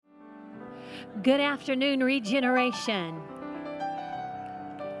Good afternoon, Regeneration.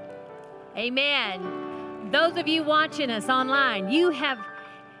 Amen. Those of you watching us online, you have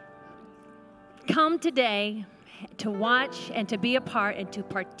come today to watch and to be a part and to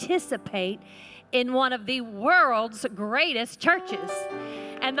participate in one of the world's greatest churches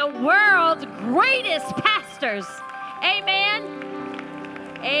and the world's greatest pastors. Amen.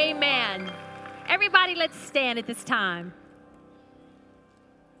 Amen. Everybody, let's stand at this time.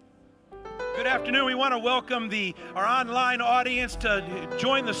 Good afternoon. We want to welcome our online audience to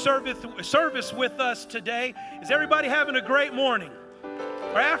join the service with us today. Is everybody having a great morning?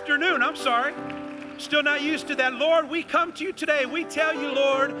 Or afternoon, I'm sorry. Still not used to that. Lord, we come to you today. We tell you,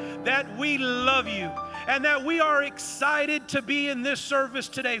 Lord, that we love you and that we are excited to be in this service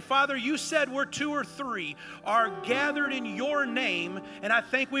today. Father, you said where 2 or 3 are gathered in your name, and I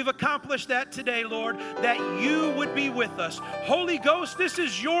think we've accomplished that today, Lord, that you would be with us. Holy Ghost, this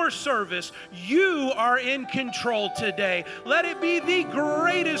is your service. You are in control today. Let it be the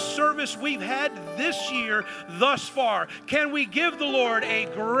greatest service we've had this year thus far. Can we give the Lord a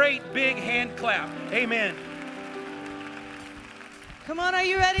great big hand clap? Amen. Come on, are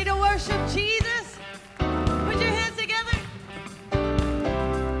you ready to worship Jesus? Put your hands together.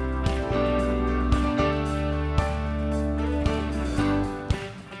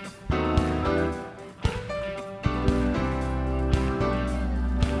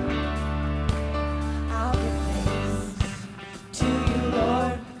 I'll give thanks to you,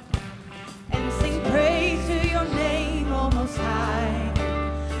 Lord, and sing praise to your name, O Most High.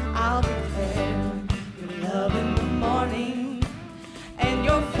 I'll declare your love in the morning and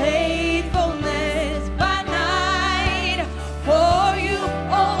your faithfulness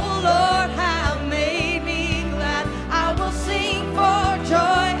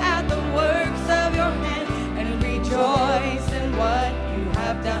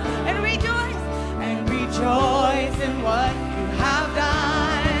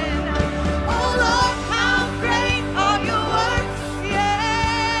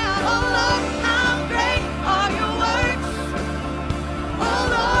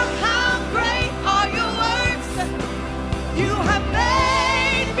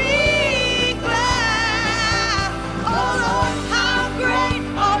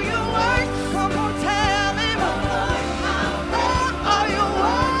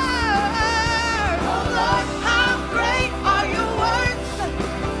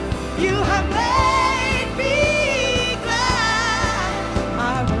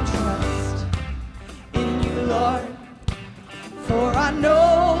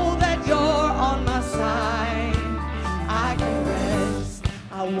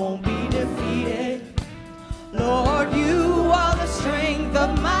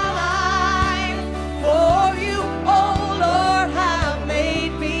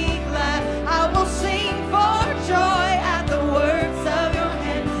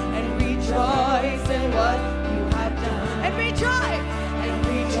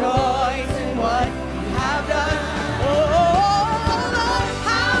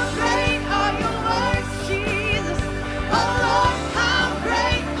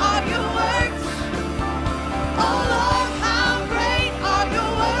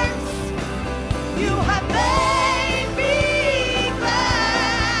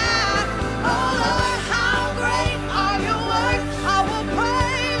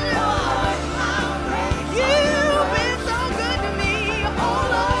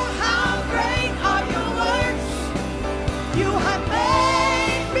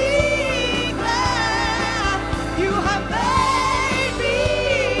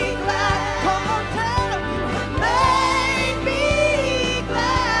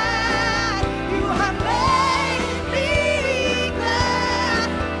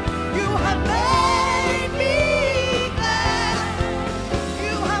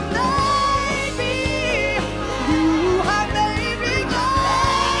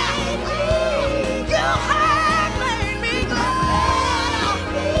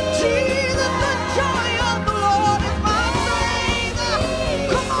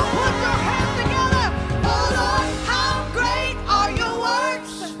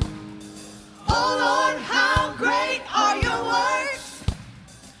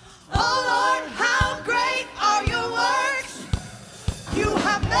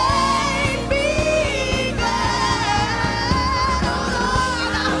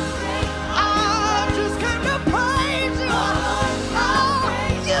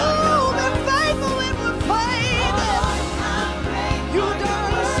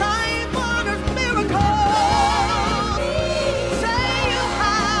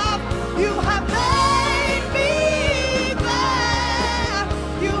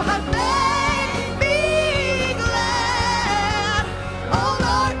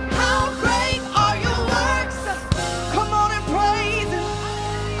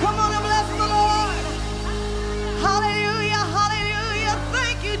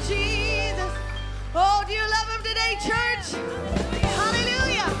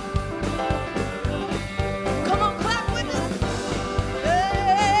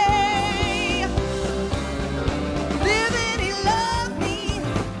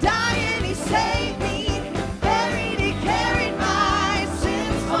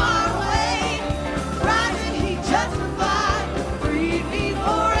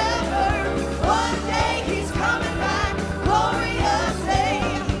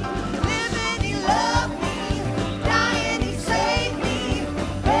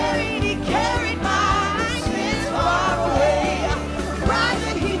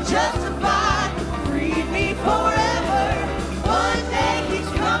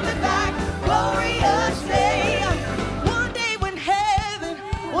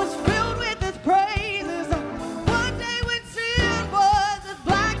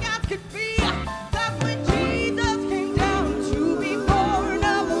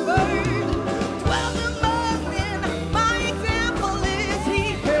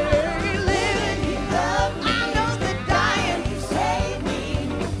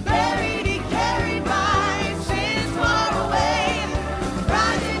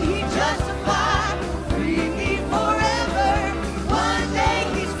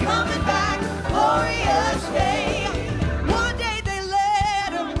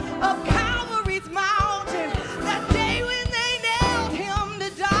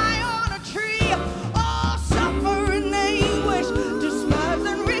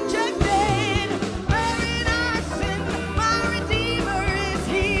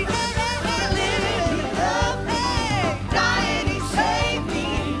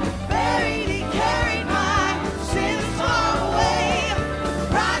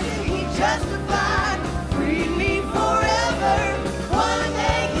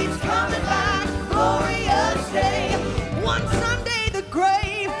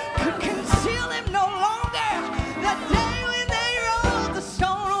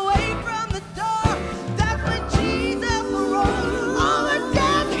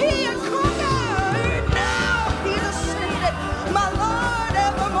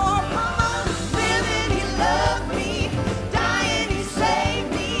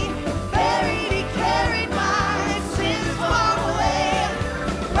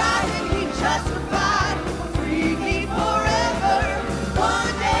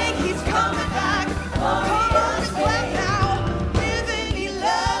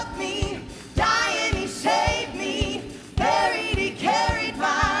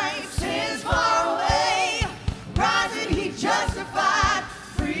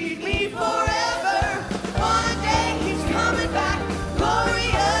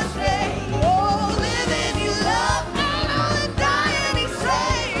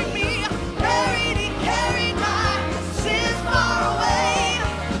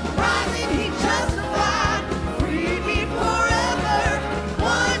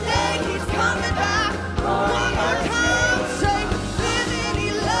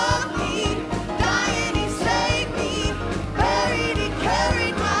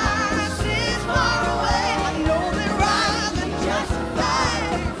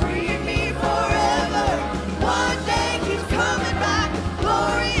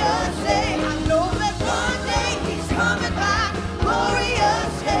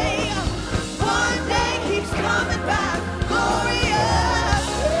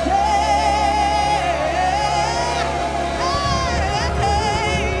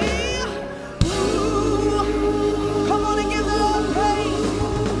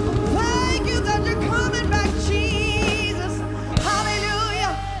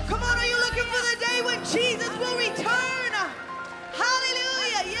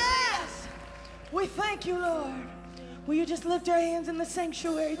lift our hands in the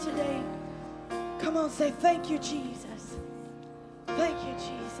sanctuary today. Come on, say, thank you, Jesus. Thank you,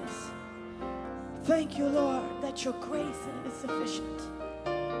 Jesus. Thank you, Lord, that your grace is sufficient.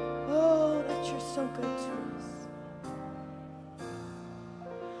 Oh, that you're so good to us.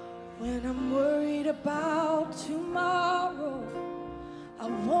 When I'm worried about tomorrow, I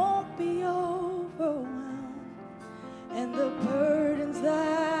won't be overwhelmed. And the burdens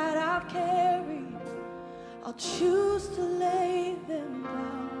that I've carried, I'll choose to lay them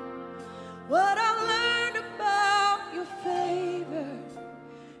down. What I've learned about your favor,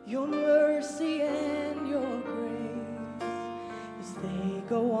 your mercy and your grace, is they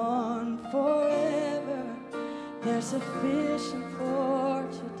go on forever. They're sufficient for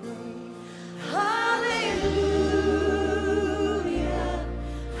today. Hallelujah,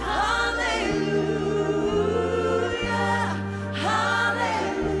 hallelujah,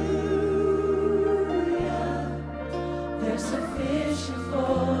 hallelujah. They're sufficient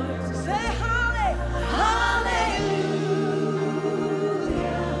for today. Say hallelujah,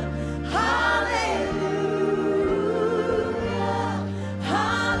 hallelujah,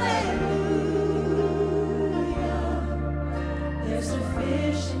 hallelujah. They're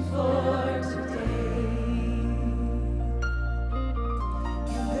sufficient for today.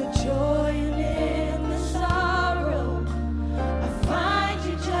 In the joy and in the sorrow, I find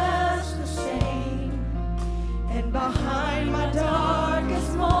you just the same. And behind my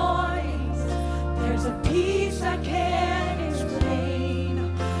darkest mornings, there's a peace I can't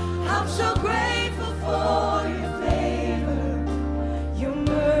explain. I'm so grateful for your favor, your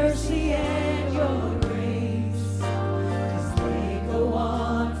mercy and your grace, 'cause they go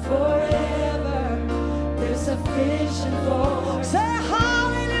on forever. They're sufficient for. Say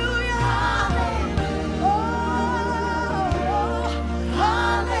hallelujah, hallelujah, oh,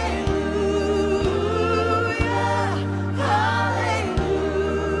 hallelujah, hallelujah.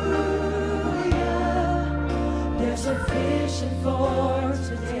 They're sufficient for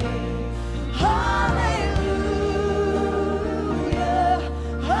today. Hallelujah,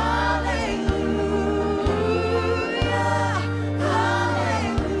 hallelujah,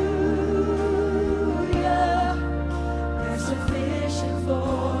 hallelujah. They're sufficient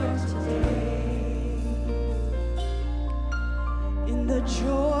for today. In the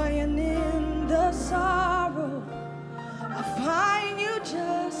joy and in the sorrow, I find you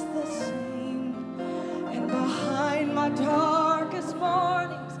just the same. And behind my darkest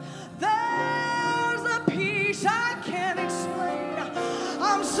mornings, there's a peace I can't explain.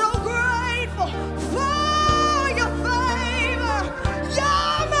 I'm so grateful for your favor,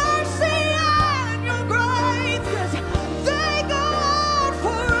 your mercy and your grace, 'cause they go on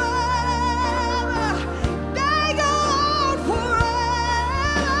forever. They go on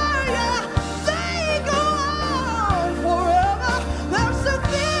forever. Yeah, they go on forever. They're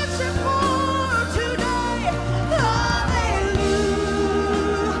sufficient for today. Hallelujah,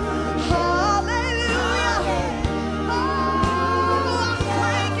 hallelujah. Oh,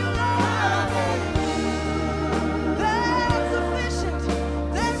 thank you, Lord. They're sufficient.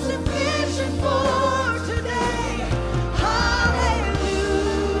 They're sufficient for today. Hallelujah,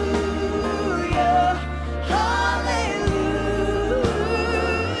 hallelujah,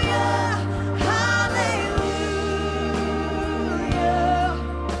 hallelujah.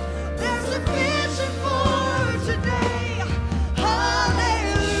 They're sufficient for today.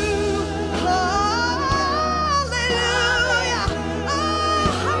 Hallelujah, hallelujah, oh,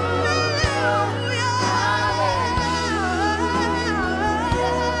 hallelujah.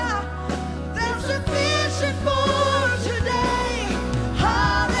 They're sufficient for today.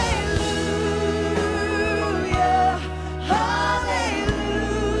 Hallelujah, hallelujah,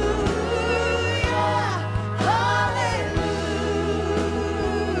 hallelujah.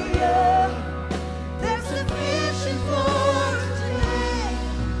 They're sufficient for today.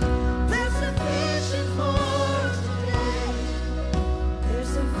 They're sufficient for today. They're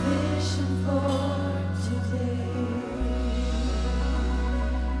sufficient for today.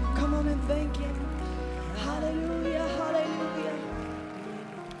 Come on and thank Him. Hallelujah, hallelujah.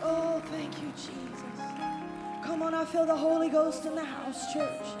 Oh, thank you, Jesus. Come on, I feel the Holy Ghost in the house,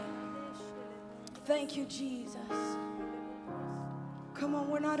 church. Thank you, Jesus. Come on,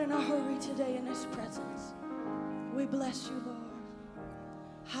 we're not in a hurry today in His presence. We bless you, Lord.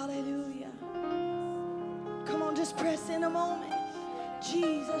 Hallelujah. Come on, just press in a moment.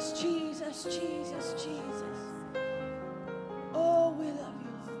 Jesus, Jesus, Jesus, Jesus. Oh, we love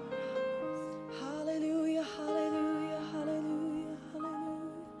you, Lord. Hallelujah, hallelujah, hallelujah, hallelujah.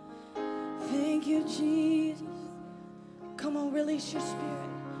 Thank you, Jesus. Come on, release your spirit.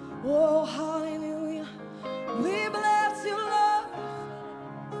 Oh, hallelujah. We bless you, Lord.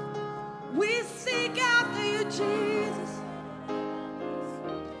 Jesus.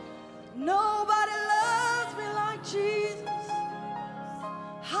 Nobody loves me like Jesus.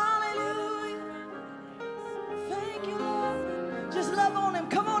 Hallelujah. Thank you, Lord. Just love on him.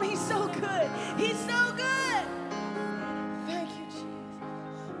 Come on, he's so good. He's so good. Thank you,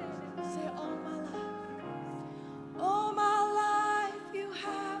 Jesus. Say, all my life. All my life you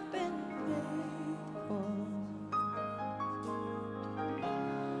have been faithful.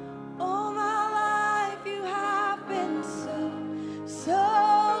 All my life you have been so,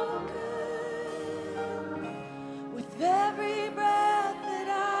 so good. With every breath that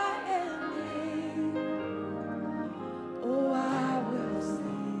I am able, oh, I will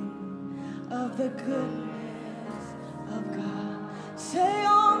sing of the goodness of God. Say,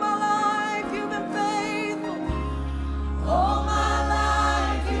 all my life you've been faithful. All my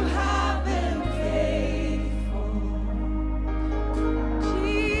life you have been faithful.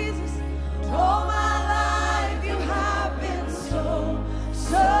 Jesus, all my life you have been so,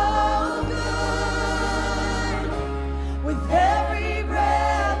 so good. With every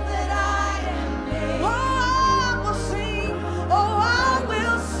breath that I am able, oh, I will sing, oh, I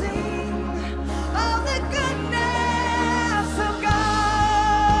will sing of the goodness of God.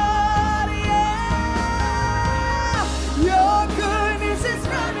 Yeah, your goodness is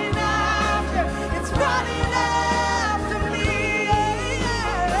running after, it's running after me.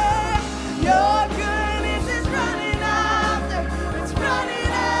 Yeah. Your goodness is running after, it's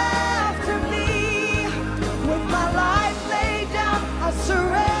running after me. With my life laid down, I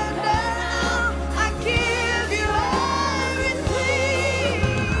surrender now. I give you everything.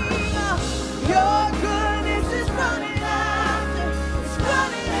 Your goodness is running after, it's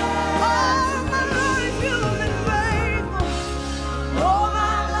running after. All my life you've been faithful. All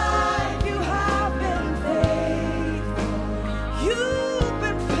my life you have been faithful. You've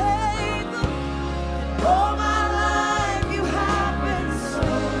been faithful. All my life you have been so,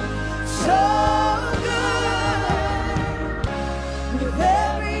 so good. With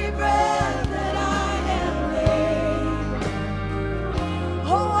every breath that I am able,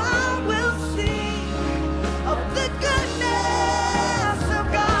 oh, I will sing of the goodness of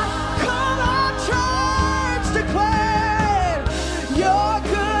God. Come on, church, declare it. Your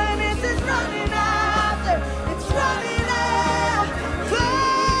goodness is running after, it's running after.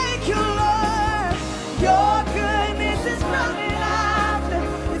 Thank you, Lord. Your goodness is running after,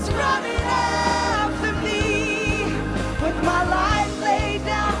 it's running after me. With my life laid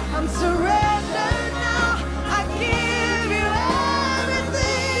down, I'm surrendered now. I give you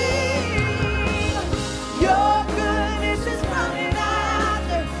everything. Your goodness is running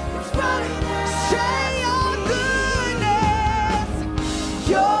after, it's running after. Say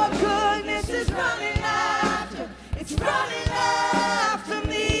your goodness is running after, it's running after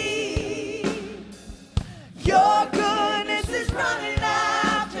me. Your goodness is running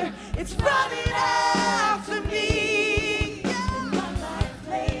after, it's running after me. Yeah. My life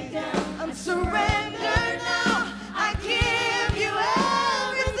laid down, I'm surrendered now. I give you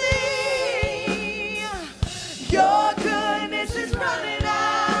everything. Your goodness is running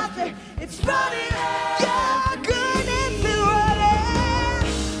after, it's running after. Your goodness is running.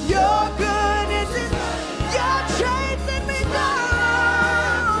 Your goodness is running. You're chasing me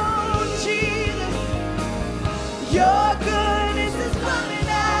down, Jesus. Your goodness is running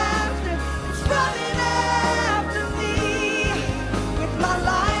after, it's running after me. With my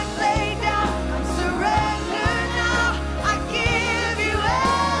life laid down, I'm surrendered now. I give you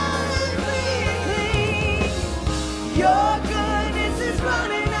everything. Your goodness is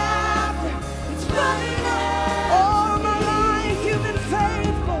running after, it's running after. All my life you've been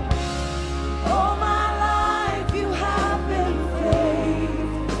faithful. All my life you have been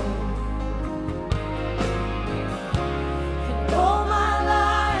faithful. All my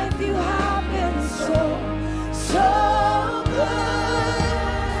life you have been so, so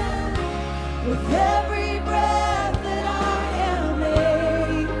good. With every breath that I am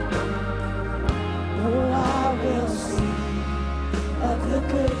able, oh, I will sing of the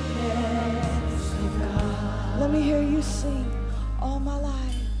goodness of God. Let me hear you sing. All my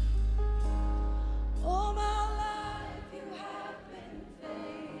life. All my life you have been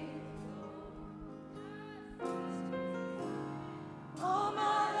faithful. All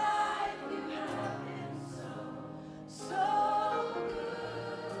my life you have been so, so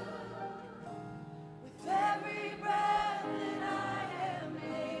good. With every breath that I am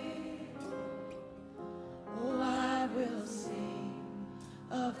able, oh, I will sing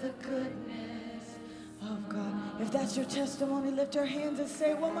of the goodness of God. If that's your testimony, lift your hands and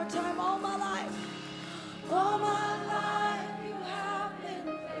say it one more time. All my life. All my life you have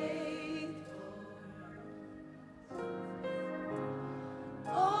been faithful.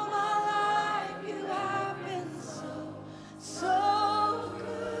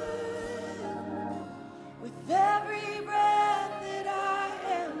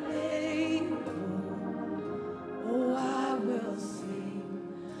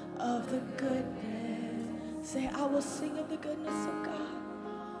 will sing of the goodness of God.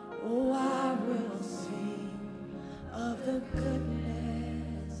 Oh, I will sing of the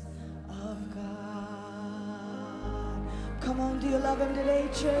goodness of God. Come on, do you love him today,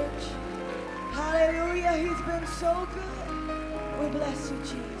 church? Hallelujah, he's been so good. We bless you,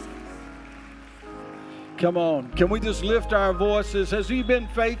 Jesus. Come on, can we just lift our voices? Has he been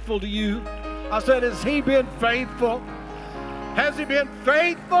faithful to you? I said, has he been faithful? Has he been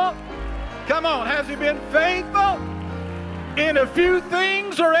faithful? Come on, has he been faithful? In a few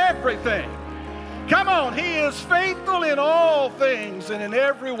things or everything? Come on, he is faithful in all things and in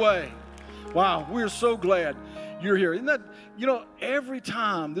every way. Wow, we're so glad you're here. Isn't that, you know, every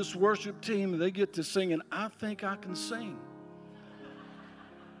time this worship team, they get to singing, I think I can sing.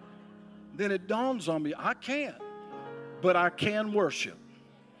 Then it dawns on me, I can't, but I can worship.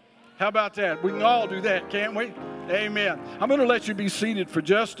 How about that? We can all do that, can't we? Amen. I'm going to let you be seated for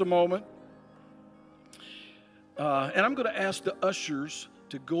just a moment. And I'm going to ask the ushers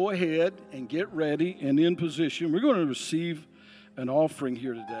to go ahead and get ready and in position. We're going to receive an offering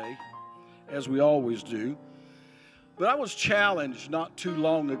here today, as we always do. But I was challenged not too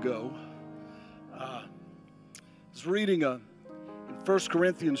long ago. I was reading in 1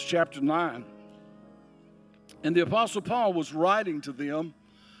 Corinthians chapter 9. And the Apostle Paul was writing to them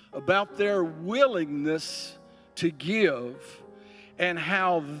about their willingness to give and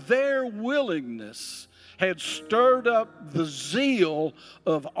how their willingness had stirred up the zeal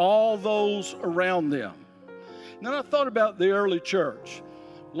of all those around them. And then I thought about the early church.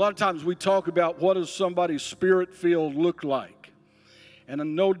 A lot of times we talk about what does somebody's spirit-filled look like.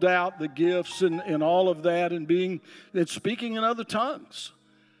 And no doubt the gifts and all of that and speaking in other tongues.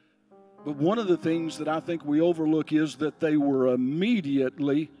 But one of the things that I think we overlook is that they were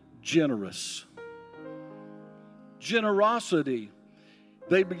immediately generous. Generosity.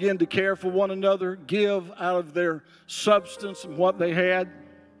 They began to care for one another, give out of their substance and what they had.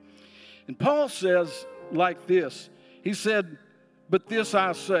 And Paul says like this. He said, but this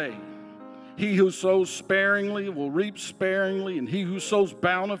I say, he who sows sparingly will reap sparingly, and he who sows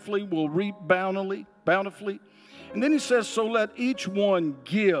bountifully will reap bountifully. And then he says, so let each one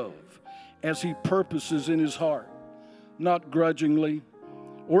give as he purposes in his heart, not grudgingly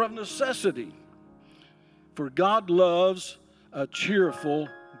or of necessity. For God loves a cheerful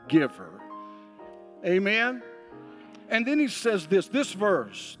giver. Amen? And then he says this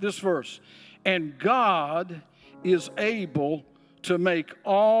verse, and God is able to make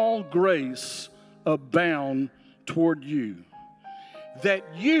all grace abound toward you. That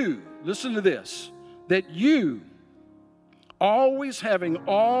you, listen to this, that you, always having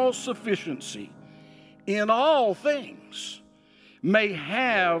all sufficiency in all things, may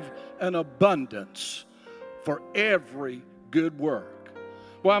have an abundance for every good work.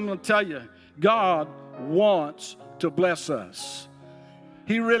 Well, I'm going to tell you, God wants to bless us.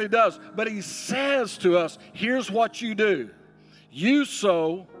 He really does. But he says to us, here's what you do. You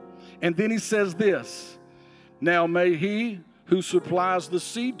sow, and then he says this, now may he who supplies the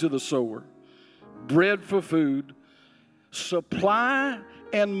seed to the sower, bread for food, supply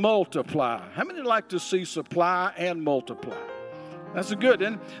and multiply. How many like to see supply and multiply? That's good.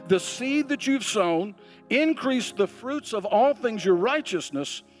 And the seed that you've sown, increase the fruits of all things your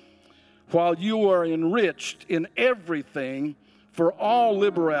righteousness, while you are enriched in everything for all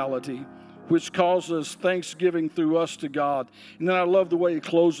liberality, which causes thanksgiving through us to God. And then I love the way he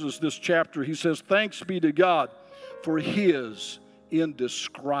closes this chapter. He says, thanks be to God for his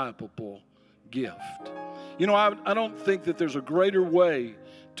indescribable gift. You know, I don't think that there's a greater way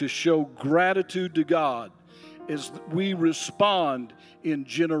to show gratitude to God as we respond in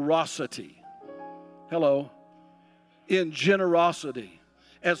generosity. Hello. In generosity.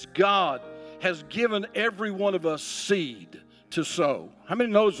 As God has given every one of us seed to sow. How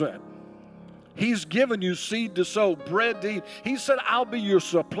many knows that? He's given you seed to sow, bread to eat. He said, I'll be your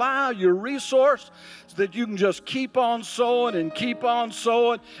supply, your resource, so that you can just keep on sowing and keep on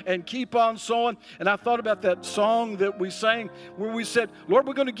sowing and keep on sowing. And I thought about that song that we sang where we said, Lord,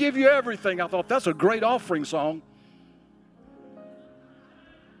 we're going to give you everything. I thought, that's a great offering song.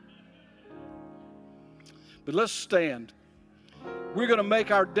 But let's stand. We're going to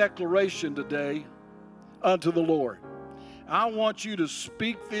make our declaration today unto the Lord. I want you to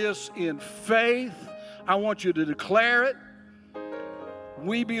speak this in faith. I want you to declare it.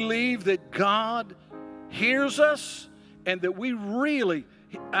 We believe that God hears us and that we really,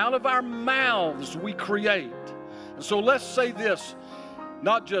 out of our mouths, we create. And so let's say this,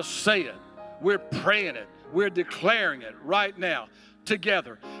 not just say it. We're praying it. We're declaring it right now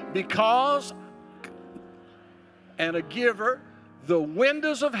together. Because and a giver, the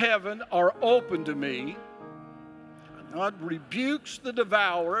windows of heaven are open to me. God rebukes the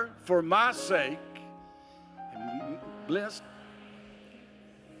devourer for my sake. And blessed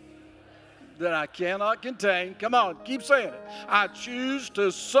that I cannot contain. Come on, keep saying it. I choose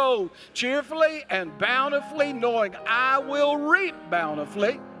to sow cheerfully and bountifully, knowing I will reap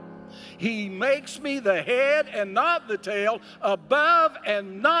bountifully. He makes me the head and not the tail, above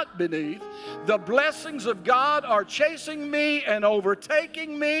and not beneath. The blessings of God are chasing me and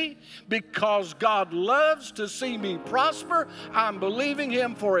overtaking me because God loves to see me prosper. I'm believing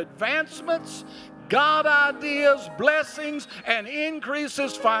Him for advancements, God ideas, blessings, and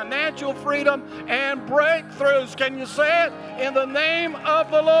increases, financial freedom, and breakthroughs. Can you say it? In the name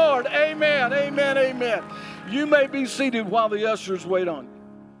of the Lord. Amen, amen, amen. You may be seated while the ushers wait on you.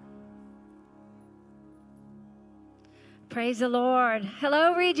 Praise the Lord.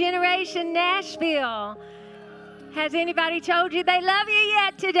 Hello, Regeneration Nashville. Has anybody told you they love you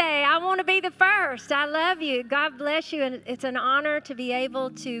yet today? I want to be the first. I love you. God bless you. And it's an honor to be able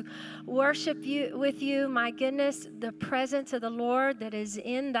to worship you with you. My goodness, the presence of the Lord that is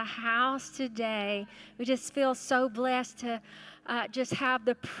in the house today. We just feel so blessed to just have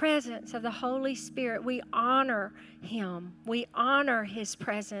the presence of the Holy Spirit. We honor Him. We honor His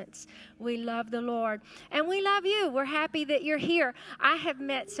presence. We love the Lord. And we love you. We're happy that you're here. I have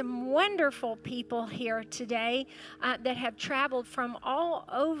met some wonderful people here today that have traveled from all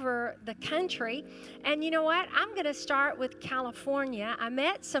over the country. And you know what? I'm going to start with California. I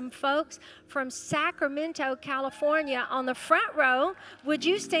met some folks from Sacramento, California on the front row. Would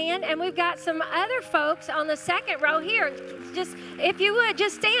you stand? And we've got some other folks on the second row here. Just, if you would,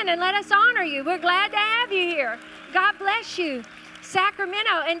 just stand and let us honor you. We're glad to have you here. God bless you.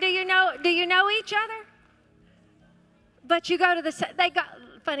 Sacramento. And do you know each other? But you go to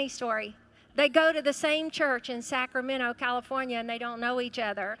funny story. They go to the same church in Sacramento, California, and they don't know each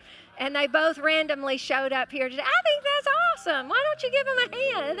other. And they both randomly showed up here today. I think that's awesome. Why don't you give them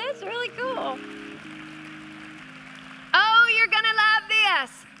a hand? That's really cool. Oh, you're going to love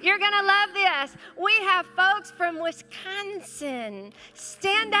this. You're going to love this. We have folks from Wisconsin.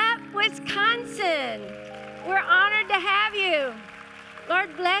 Stand up, Wisconsin. We're honored to have you.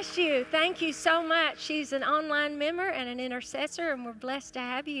 Lord bless you. Thank you so much. She's an online member and an intercessor, and we're blessed to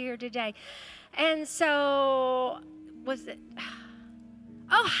have you here today. And so, was it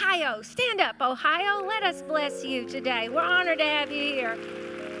Ohio? Stand up, Ohio. Let us bless you today. We're honored to have you here.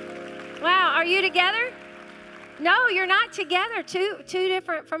 Wow, are you together? No, you're not together. Two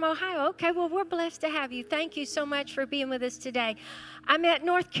different from Ohio. Okay, well, we're blessed to have you. Thank you so much for being with us today. I'm at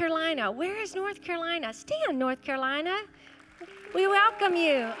North Carolina. Where is North Carolina? Stand, North Carolina. We welcome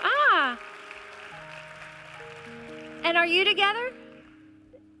you. And are you together?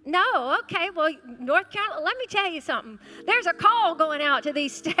 No, okay. Well, North Carolina, let me tell you something. There's a call going out to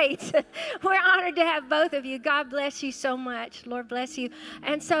these states. We're honored to have both of you. God bless you so much. Lord bless you.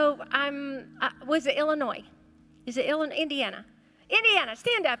 And so was it Illinois? Is it Indiana? Indiana,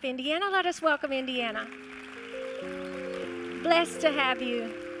 stand up, Indiana. Let us welcome Indiana. Blessed to have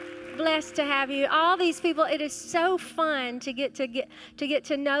you. Blessed to have you. All these people, it is so fun to get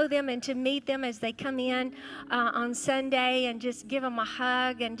to know them and to meet them as they come in on Sunday and just give them a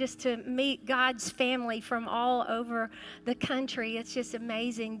hug and just to meet God's family from all over the country. It's just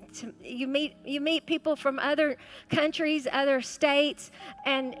amazing. You meet people from other countries, other states,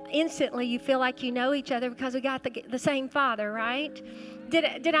 and instantly you feel like you know each other because we got the same Father, right?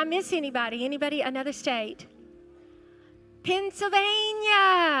 Did I miss anybody? Anybody? Another state?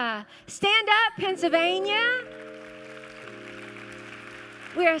 Pennsylvania. Stand up, Pennsylvania.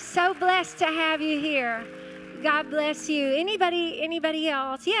 We are so blessed to have you here. God bless you. Anybody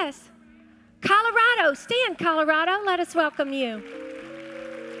else? Yes. Colorado. Stand, Colorado. Let us welcome you.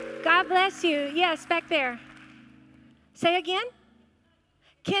 God bless you. Yes, back there. Say again.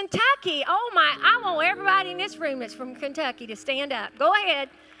 Kentucky. Oh my, I want everybody in this room that's from Kentucky to stand up. Go ahead.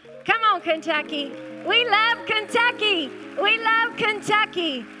 Come on, Kentucky. We love Kentucky. We love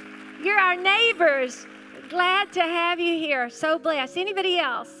Kentucky. You're our neighbors. Glad to have you here. So blessed. Anybody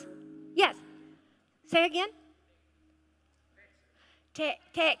else? Yes. Say again.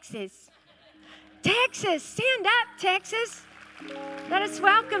 Texas. Texas. Stand up, Texas. Let us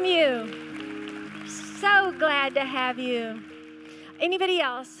welcome you. So glad to have you. Anybody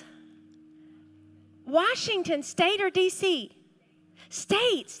else? Washington State or D.C.?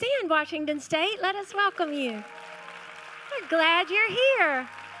 State. Stand, Washington State. Let us welcome you. We're glad you're here.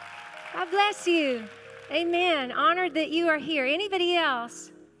 God bless you. Amen. Honored that you are here. Anybody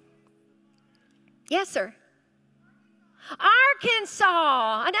else? Yes, sir.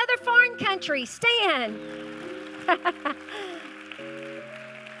 Arkansas, another foreign country. Stand.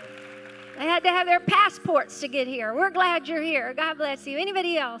 They had to have their passports to get here. We're glad you're here. God bless you.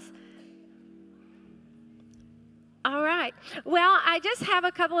 Anybody else? All right. Well, I just have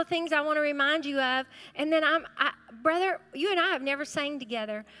a couple of things I want to remind you of. And then, brother, you and I have never sang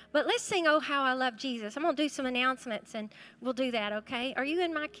together. But let's sing, Oh, How I Love Jesus. I'm going to do some announcements, and we'll do that, okay? Are you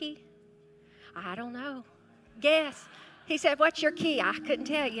in my key? I don't know. Guess. He said, what's your key? I couldn't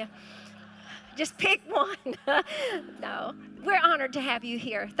tell you. Just pick one. No. We're honored to have you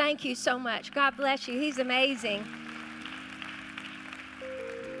here. Thank you so much. God bless you. He's amazing.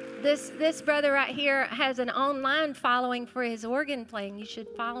 This brother right here has an online following for his organ playing. You should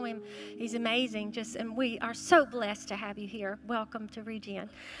follow him. He's amazing. And we are so blessed to have you here. Welcome to Regen.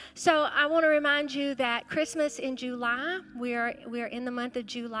 So I want to remind you that Christmas in July, we are in the month of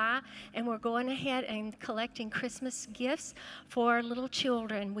July, and we're going ahead and collecting Christmas gifts for little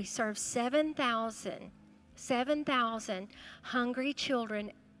children. We serve 7,000 hungry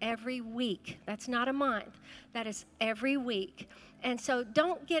children every week. That's not a month. That is every week. And so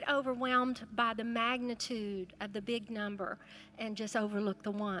don't get overwhelmed by the magnitude of the big number and just overlook the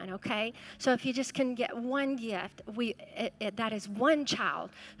one, okay? So if you just can get one gift, that is one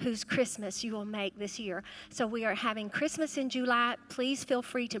child whose Christmas you will make this year. So we are having Christmas in July. Please feel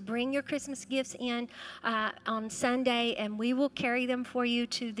free to bring your Christmas gifts in on Sunday, and we will carry them for you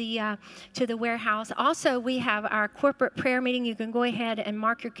to the warehouse. Also, we have our corporate prayer meeting. You can go ahead and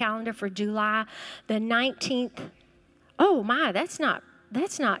mark your calendar for July the 19th. Oh my, that's not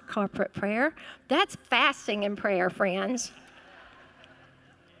corporate prayer. That's fasting and prayer, friends.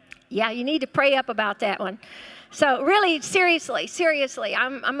 Yeah, you need to pray up about that one. So really, seriously,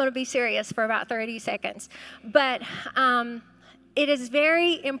 I'm going to be serious for about 30 seconds. But it is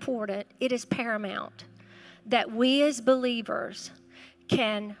very important, it is paramount that we as believers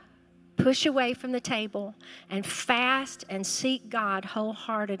can push away from the table and fast and seek God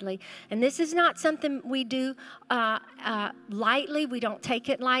wholeheartedly. And this is not something we do lightly. We don't take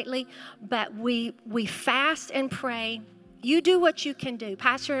it lightly, but we fast and pray. You do what you can do.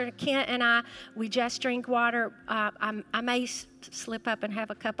 Pastor Kent and I, we just drink water. I may slip up and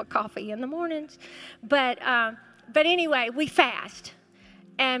have a cup of coffee in the mornings. But anyway, we fast.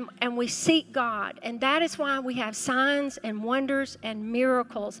 And we seek God. And that is why we have signs and wonders and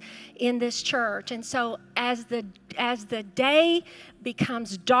miracles in this church. And so as the day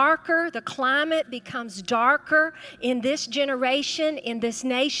becomes darker, the climate becomes darker in this generation, in this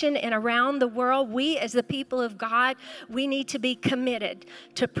nation, and around the world, we as the people of God, we need to be committed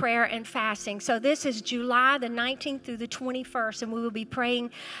to prayer and fasting. So this is July the 19th through the 21st, and we will be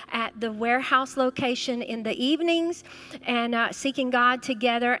praying at the warehouse location in the evenings and seeking God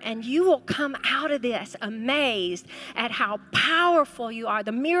together. And you will come out of this amazed at how powerful you are,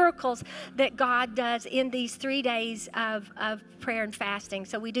 the miracles that God does in these 3 days of prayer and fasting.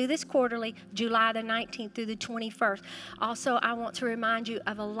 So we do this quarterly, July the 19th through the 21st. Also, I want to remind you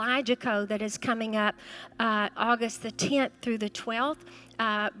of Elijah Co. that is coming up August the 10th through the 12th.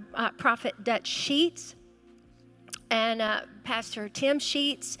 Prophet Dutch Sheets and Pastor Tim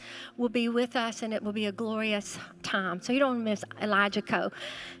Sheets will be with us, and it will be a glorious time. So you don't miss Elijah Co.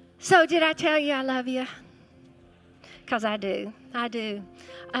 So did I tell you I love you? Because I do.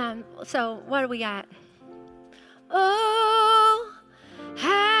 So what do we got? Oh,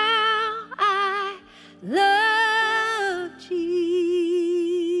 how I love Jesus.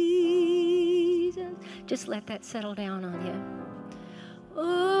 Just let that settle down on you.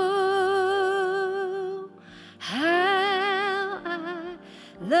 Oh, how I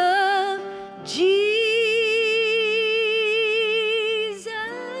love Jesus.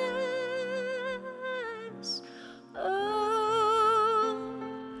 Oh,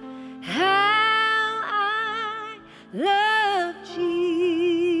 how I love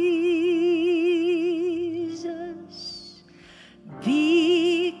Jesus, because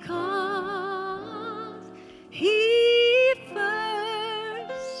He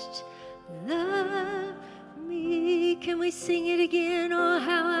first loved me. Can we sing it again? Oh,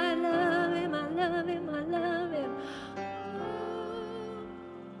 how I love Him, I love Him, I love Him. Oh,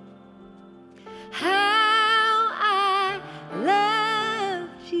 how I love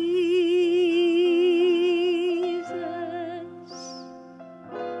Jesus.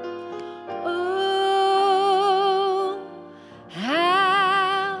 Oh,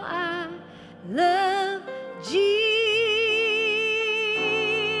 how I love Jesus.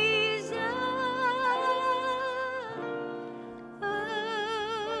 Oh,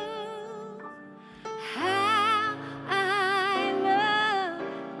 how I love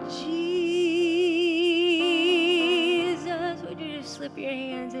Jesus. Would you just slip your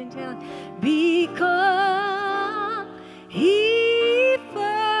hands and tell Him? Because He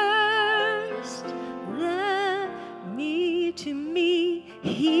first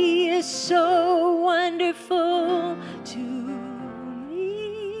so wonderful to me.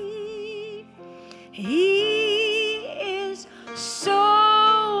 He is so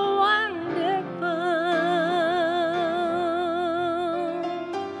wonderful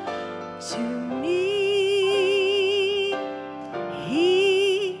to me.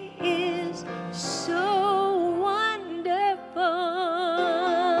 He is so wonderful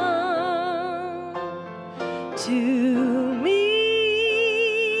to me.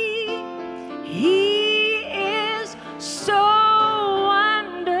 He is so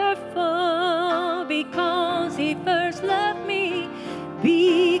wonderful because He first loved me,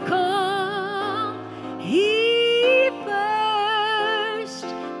 because He first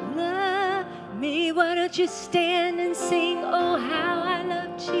loved me. Why don't you stand and sing, oh, how I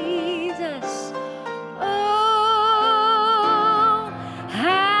love Jesus. Oh,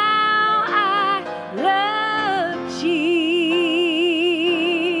 how I love Jesus.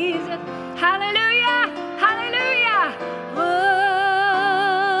 Hallelujah, hallelujah. Oh,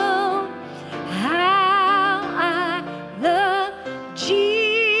 how I love Jesus.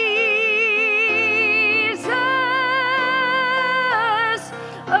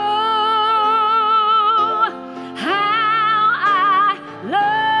 Oh, how I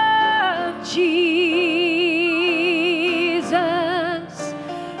love Jesus,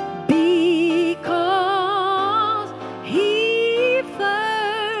 because He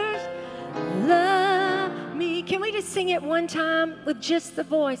first loved me. Can we just sing it one time with just the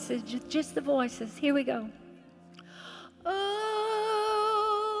voices? Just the voices. Here we go. Oh,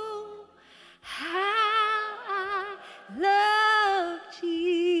 how I love Jesus.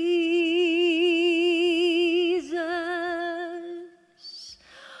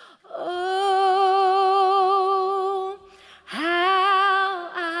 Oh, how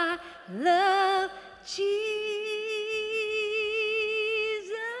I love Jesus.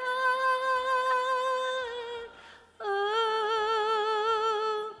 Oh,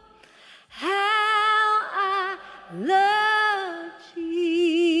 how I love Jesus,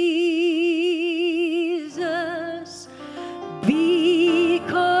 because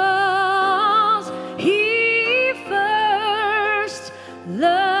He first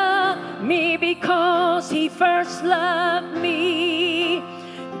loved me, because He first loved me,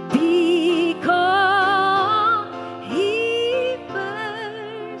 because He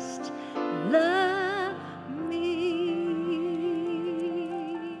first loved me.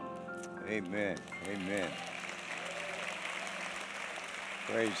 Amen. Amen.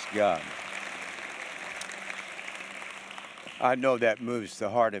 Praise God. I know that moves the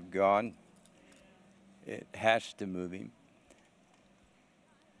heart of God. It has to move Him.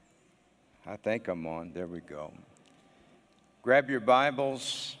 I think I'm on. There we go. Grab your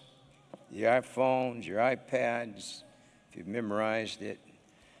Bibles, your iPhones, your iPads, if you've memorized it.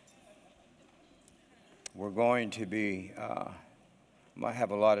 We're going to be, might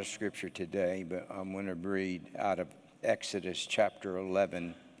have a lot of scripture today, but I'm going to read out of Exodus chapter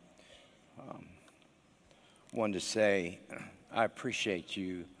 11. Wanted to say, I appreciate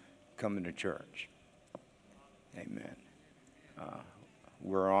you coming to church. Amen.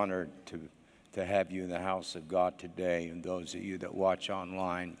 We're honored to have you in the house of God today. And those of you that watch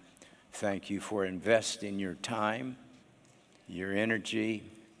online, thank you for investing your time, your energy,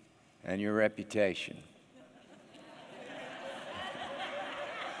 and your reputation.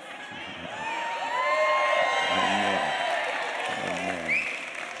 Amen. Amen.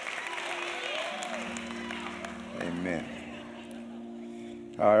 Amen.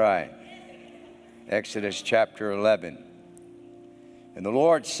 All right. Exodus chapter 11. And the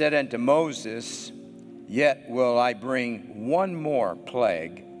Lord said unto Moses, Yet will I bring one more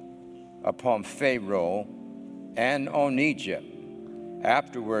plague upon Pharaoh and on Egypt.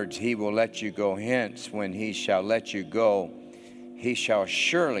 Afterwards he will let you go hence. When he shall let you go, he shall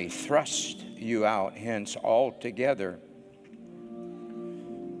surely thrust you out hence altogether.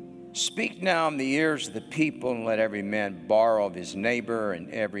 Speak now in the ears of the people, and let every man borrow of his neighbor, and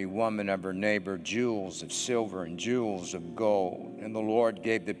every woman of her neighbor, jewels of silver and jewels of gold. And the Lord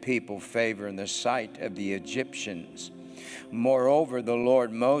gave the people favor in the sight of the Egyptians. Moreover, the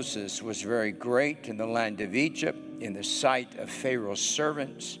Lord Moses was very great in the land of Egypt, in the sight of Pharaoh's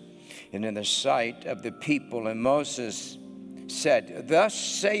servants, and in the sight of the people. And Moses said, Thus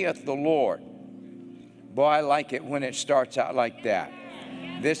saith the Lord. Boy, I like it when it starts out like that.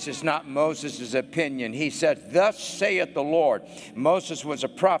 This is not Moses' opinion. He said, Thus saith the Lord. Moses was a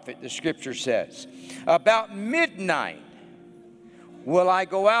prophet, the scripture says. About midnight will I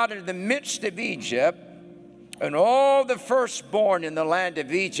go out into the midst of Egypt, And all the firstborn in the land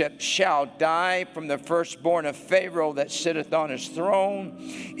of Egypt shall die, from the firstborn of Pharaoh that sitteth on his throne,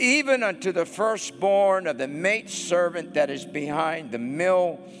 even unto the firstborn of the maidservant that is behind the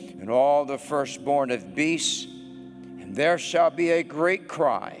mill, and all the firstborn of beasts. And there shall be a great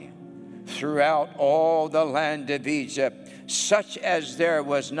cry throughout all the land of Egypt, such as there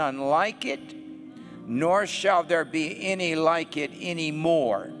was none like it, nor shall there be any like it any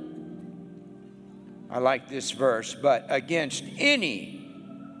more. I like this verse. But against any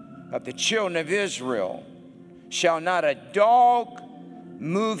of the children of Israel shall not a dog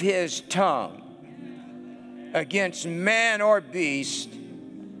move his tongue against man or beast.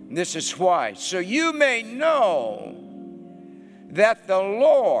 This is why. So you may know that the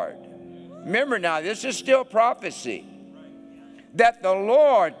Lord, remember now, this is still prophecy, that the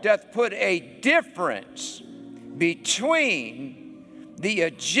Lord doth put a difference between the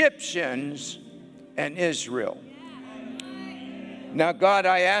Egyptians and Israel. Now, God,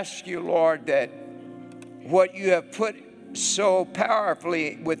 I ask you, Lord, that what you have put so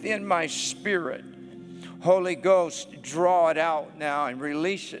powerfully within my spirit, Holy Ghost, draw it out now and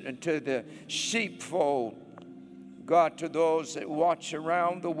release it into the sheepfold. God, to those that watch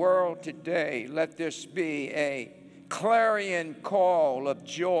around the world today, let this be a clarion call of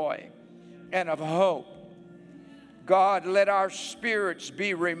joy and of hope. God, let our spirits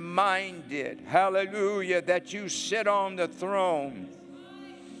be reminded, hallelujah, that you sit on the throne,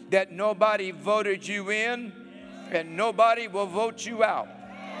 that nobody voted you in and nobody will vote you out.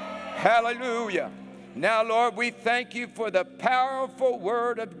 Hallelujah. Now, Lord, we thank you for the powerful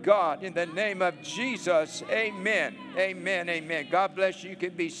word of God in the name of Jesus. Amen. Amen. Amen. God bless you. You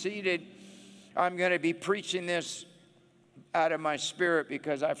can be seated. I'm going to be preaching this out of my spirit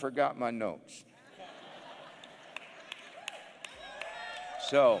because I forgot my notes.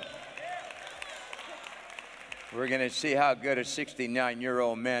 So, we're going to see how good a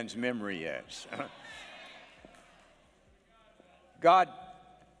 69-year-old man's memory is. God,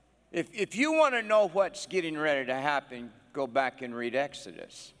 if you want to know what's getting ready to happen, go back and read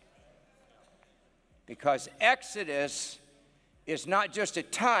Exodus. Because Exodus is not just a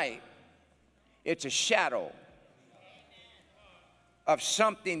type, it's a shadow of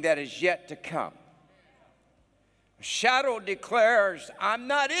something that is yet to come. A shadow declares, I'm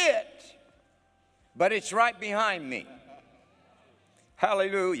not it, but it's right behind me.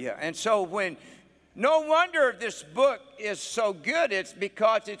 Hallelujah. And so no wonder this book is so good, it's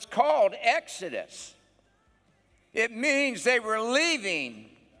because it's called Exodus. It means they were leaving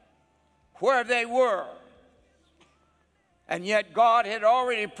where they were. And yet God had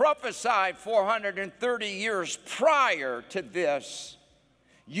already prophesied 430 years prior to this,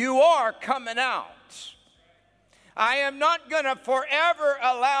 you are coming out. I am not going to forever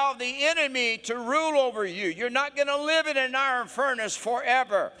allow the enemy to rule over you. You're not going to live in an iron furnace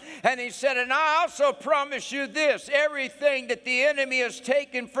forever. And he said, and I also promise you this, everything that the enemy has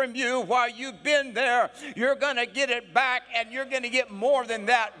taken from you while you've been there, you're going to get it back, and you're going to get more than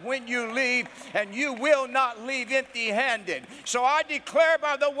that when you leave, and you will not leave empty-handed. So I declare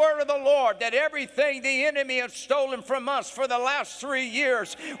by the word of the Lord that everything the enemy has stolen from us for the last 3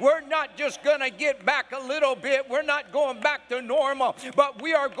 years, we're not just going to get back a little bit. We're not going back to normal, but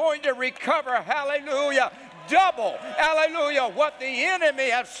we are going to recover, hallelujah, double, hallelujah, what the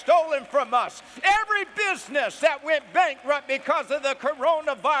enemy has stolen from us. Every business that went bankrupt because of the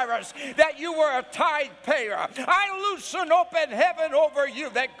coronavirus, that you were a tithe payer, I loosen open heaven over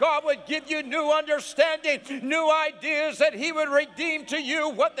you, that God would give you new understanding, new ideas, that he would redeem to you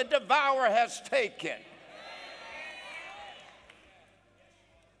what the devourer has taken.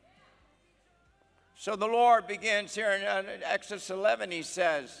 So the Lord begins here in Exodus 11, he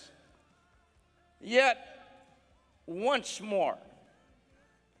says, yet once more.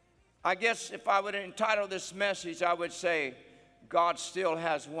 I guess if I would entitle this message, I would say, God still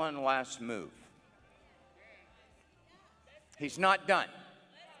has one last move. He's not done.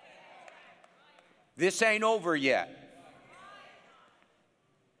 This ain't over yet.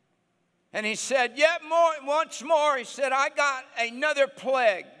 And he said, yet more, once more, he said, I got another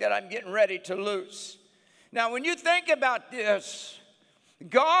plague that I'm getting ready to loose. Now, when you think about this,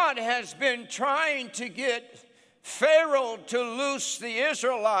 God has been trying to get Pharaoh to loose the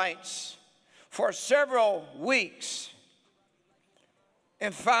Israelites for several weeks.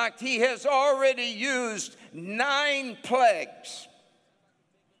 In fact, he has already used 9 plagues.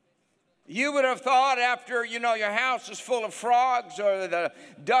 You would have thought after, your house is full of frogs, or the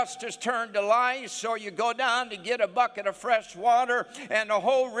dust has turned to lice, or you go down to get a bucket of fresh water and the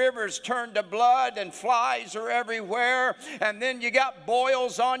whole river's turned to blood and flies are everywhere, and then you got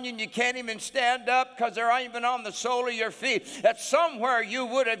boils on you and you can't even stand up because they're even on the sole of your feet, that somewhere you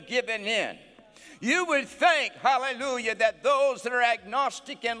would have given in. You would think, hallelujah, that those that are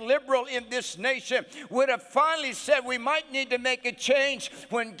agnostic and liberal in this nation would have finally said we might need to make a change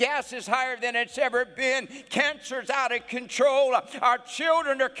when gas is higher than it's ever been. Cancer's out of control. Our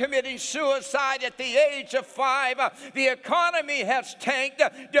children are committing suicide at the age of 5. The economy has tanked.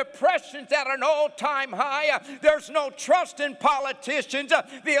 Depression's at an all-time high. There's no trust in politicians.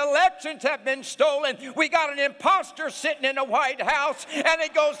 The elections have been stolen. We got an imposter sitting in the White House, and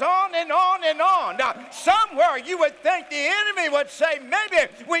it goes on and on and on. Somewhere you would think the enemy would say, maybe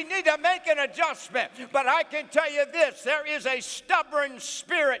we need to make an adjustment. But I can tell you this, there is a stubborn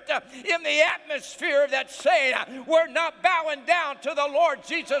spirit in the atmosphere that's saying we're not bowing down to the Lord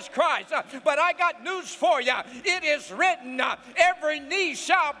Jesus Christ. But I got news for you. It is written, every knee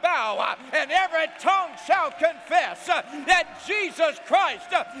shall bow and every tongue shall confess that Jesus Christ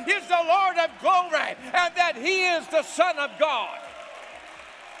is the Lord of glory and that He is the Son of God.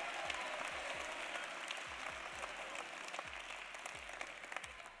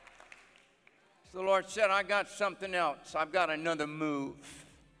 The Lord said, I got something else. I've got another move.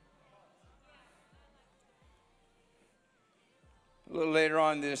 A little later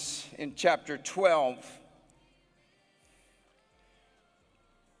on this, in chapter 12,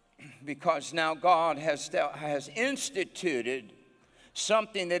 because now God has instituted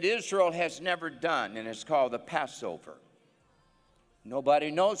something that Israel has never done, and it's called the Passover. Nobody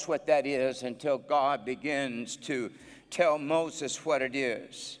knows what that is until God begins to tell Moses what it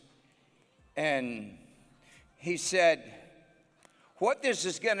is. And he said, what this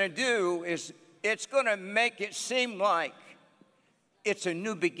is going to do is it's going to make it seem like it's a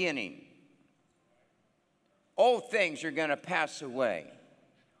new beginning. Old things are going to pass away.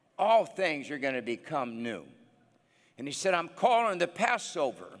 All things are going to become new. And he said, I'm calling the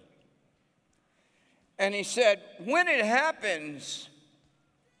Passover. And he said, when it happens,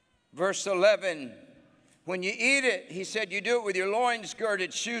 verse 11, when you eat it, he said, you do it with your loins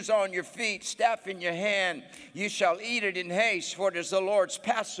girded, shoes on your feet, staff in your hand. You shall eat it in haste, for it is the Lord's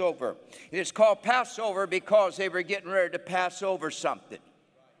Passover. It is called Passover because they were getting ready to pass over something.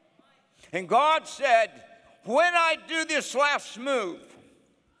 And God said, when I do this last move,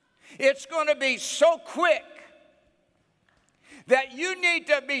 it's going to be so quick that you need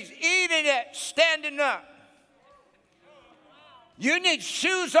to be eating it standing up. You need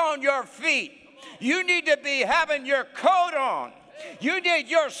shoes on your feet. You need to be having your coat on. You need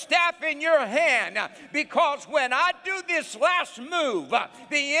your staff in your hand, because when I do this last move,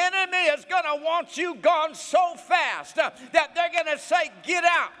 the enemy is going to want you gone so fast that they're going to say, get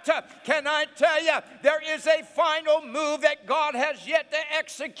out. Can I tell you, there is a final move that God has yet to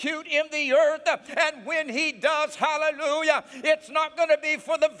execute in the earth, and when He does, hallelujah, it's not going to be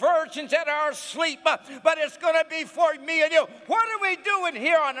for the virgins that are asleep, but it's going to be for me and you. What are we doing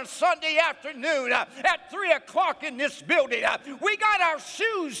here on a Sunday afternoon at 3 o'clock in this building? We got our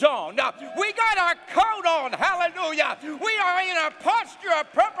shoes on. We got our coat on. Hallelujah. We are in a posture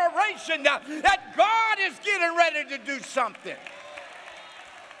of preparation that God is getting ready to do something.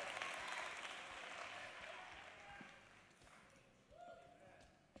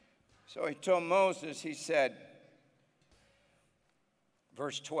 So He told Moses, He said,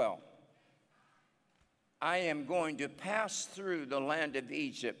 verse 12, I am going to pass through the land of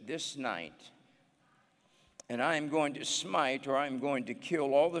Egypt this night, and I am going to smite, or I am going to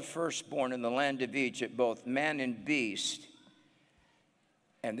kill all the firstborn in the land of Egypt, both man and beast.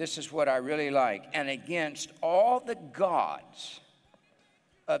 And this is what I really like. And against all the gods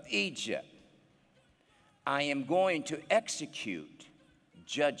of Egypt, I am going to execute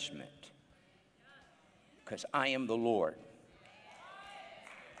judgment, because I am the Lord.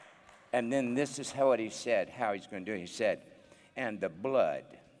 And then this is what He said, how He's going to do it. He said, and the blood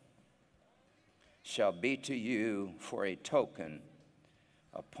shall be to you for a token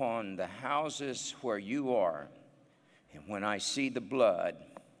upon the houses where you are. And when I see the blood,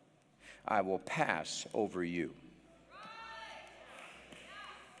 I will pass over you.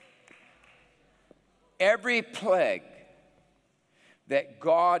 Every plague that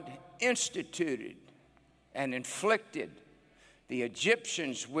God instituted and inflicted the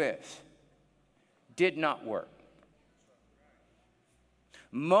Egyptians with did not work.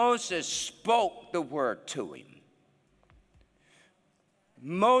 Moses spoke the word to him.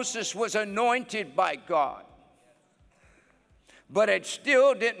 Moses was anointed by God, but it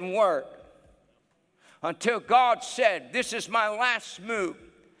still didn't work. until God said, this is my last move.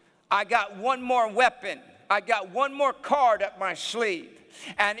 I got one more weapon. I got one more card up my sleeve.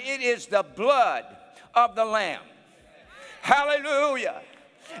 And it is the blood of the Lamb. Hallelujah.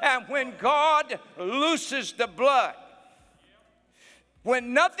 And when God looses the blood,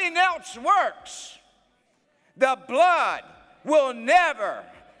 when nothing else works, the blood will never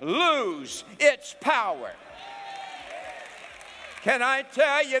lose its power. Can I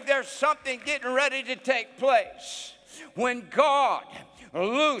tell you, there's something getting ready to take place. When God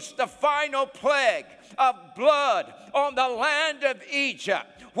loosed the final plague of blood on the land of Egypt,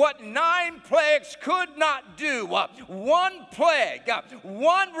 what 9 plagues could not do, one plague,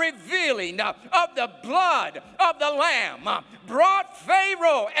 one revealing of the blood of the Lamb brought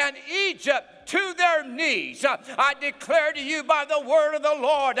Pharaoh and Egypt to their knees. I declare to you by the word of the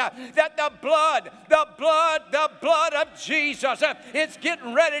Lord that the blood of Jesus is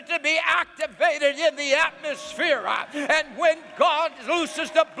getting ready to be activated in the atmosphere. And when God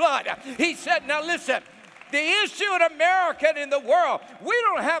looses the blood, he said, now listen, the issue in America and in the world, we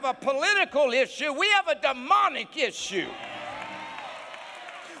don't have a political issue, we have a demonic issue.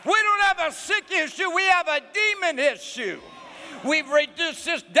 We don't have a sick issue, we have a demon issue. We've reduced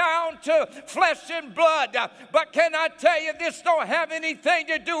this down to flesh and blood. But can I tell you, this don't have anything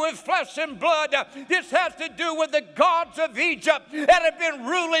to do with flesh and blood. This has to do with the gods of Egypt that have been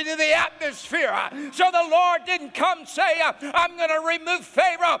ruling in the atmosphere. So the Lord didn't come say, I'm going to remove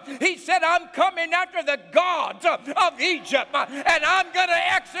Pharaoh. He said, I'm coming after the gods of Egypt, and I'm going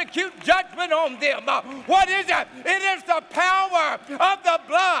to execute judgment on them. What is it? It is the power of the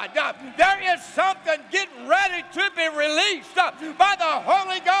blood. There is something getting ready to be released by the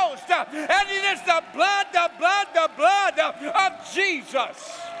Holy Ghost, and it is the blood of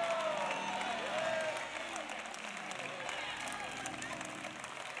Jesus.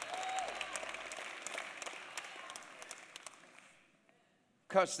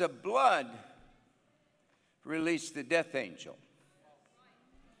 Because the blood released the death angel.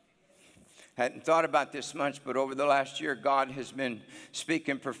 Hadn't thought about this much, but over the last year, God has been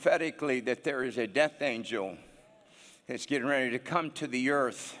speaking prophetically that there is a death angel that's getting ready to come to the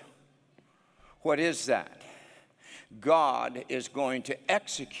earth. What is that? God is going to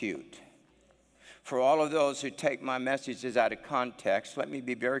execute. For all of those who take my messages out of context, let me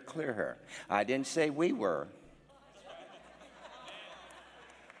be very clear here. I didn't say we were.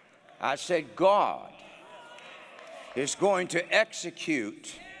 I said God is going to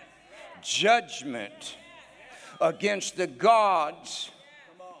execute judgment against the gods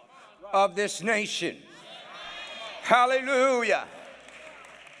of this nation. Hallelujah.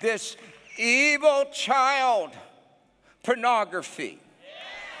 This evil child pornography,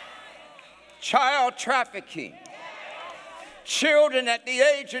 child trafficking, children at the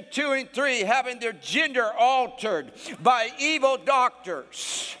age of 2 and 3 having their gender altered by evil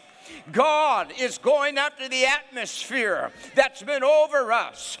doctors. God is going after the atmosphere that's been over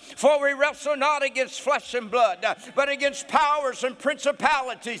us. For we wrestle not against flesh and blood, but against powers and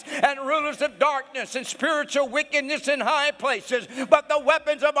principalities and rulers of darkness and spiritual wickedness in high places. But the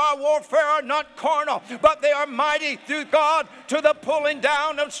weapons of our warfare are not carnal, but they are mighty through God to the pulling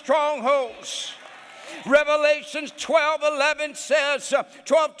down of strongholds. Revelations 12:11 says,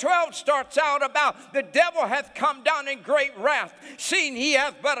 12:12 starts out about the devil hath come down in great wrath, seeing he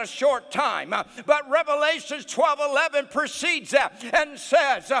hath but a short time. But Revelations 12:11 precedes that and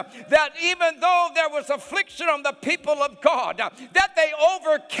says that even though there was affliction on the people of God, that they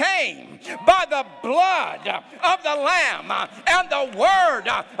overcame by the blood of the Lamb and the word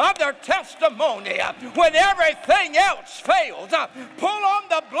of their testimony. When everything else fails, pull on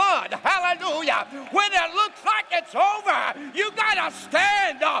the blood. Hallelujah. When it looks like it's over, you got to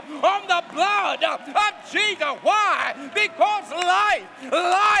stand on the blood of Jesus. Why? Because life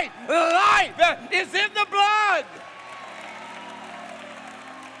is in the blood.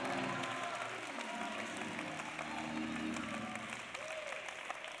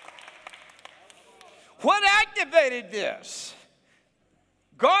 What activated this?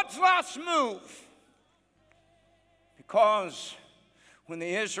 God's last move. Because when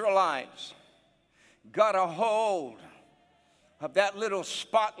the Israelites got a hold of that little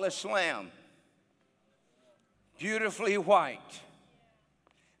spotless lamb, beautifully white,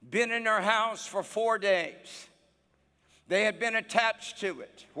 been in their house for 4 days. They had been attached to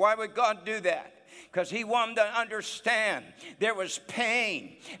it. Why would God do that? Because he wanted them to understand there was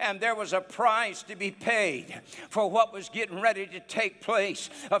pain and there was a price to be paid for what was getting ready to take place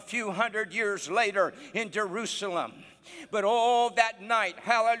a few hundred years later in Jerusalem. But oh, that night,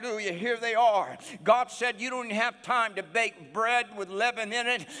 hallelujah, here they are. God said, you don't have time to bake bread with leaven in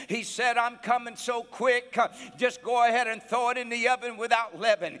it. He said, I'm coming so quick. Just go ahead and throw it in the oven without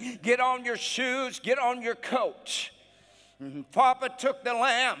leaven. Get on your shoes, get on your coat. Papa took the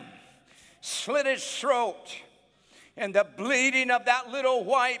lamb, slit his throat, and the bleeding of that little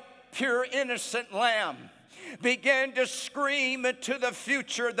white, pure, innocent lamb began to scream into the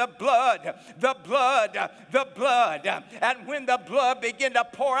future, the blood, the blood, the blood. And when the blood began to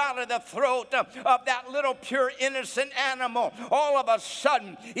pour out of the throat of that little pure innocent animal, all of a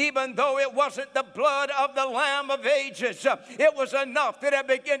sudden, even though it wasn't the blood of the Lamb of ages, it was enough that it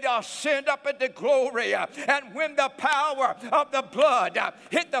began to ascend up into glory. And when the power of the blood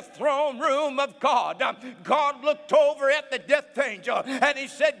hit the throne room of God, God looked over at the death angel and he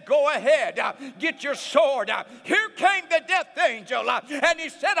said, go ahead, get your sword. Here came the death angel, and he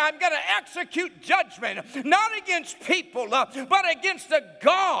said, I'm going to execute judgment, not against people, but against the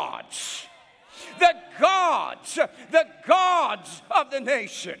gods of the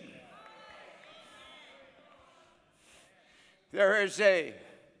nation. There is a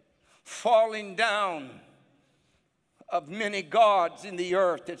falling down of many gods in the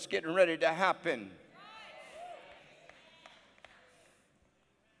earth that's getting ready to happen.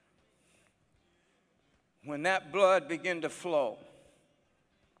 When that blood began to flow,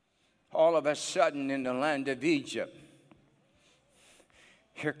 all of a sudden in the land of Egypt,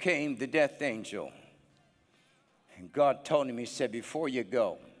 here came the death angel. And God told him, he said, before you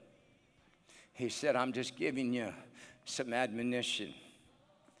go, he said, I'm just giving you some admonition.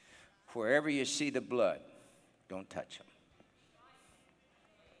 Wherever you see the blood, don't touch them.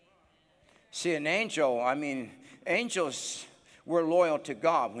 See, an angel, angels were loyal to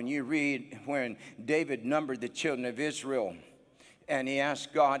God. When you read when David numbered the children of Israel and he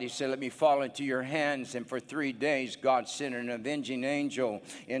asked God, he said, let me fall into your hands. And for 3 days, God sent an avenging angel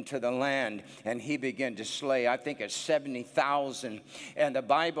into the land and he began to slay, I think it's 70,000. And the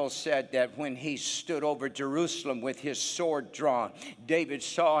Bible said that when he stood over Jerusalem with his sword drawn, David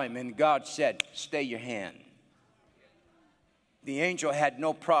saw him and God said, stay your hand. The angel had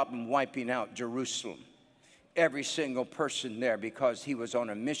no problem wiping out Jerusalem. Every single person there, because he was on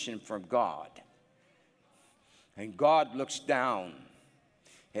a mission from God. And God looks down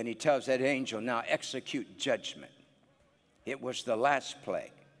and he tells that angel, now execute judgment. It was the last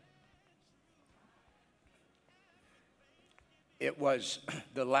plague. It was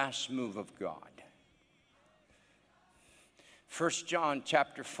the last move of God. 1 John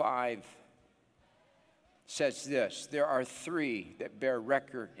chapter 5 says this, there are 3 that bear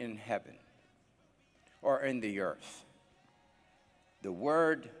record in heaven or in the earth. The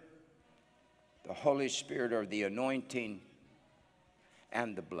Word, the Holy Spirit or the anointing,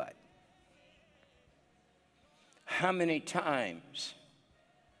 and the blood. How many times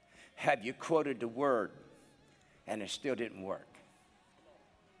have you quoted the Word and it still didn't work?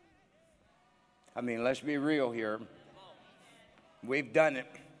 Let's be real here. We've done it.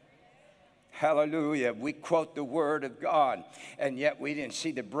 Hallelujah. We quote the Word of God and yet we didn't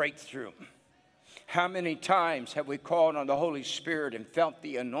see the breakthrough. How many times have we called on the Holy Spirit and felt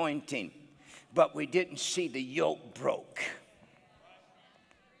the anointing, but we didn't see the yoke broke?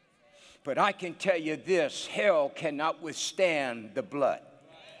 But I can tell you this, hell cannot withstand the blood.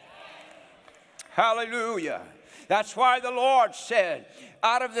 Hallelujah. That's why the Lord said,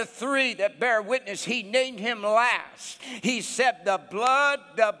 out of the 3 that bear witness, he named him last. He said, the blood,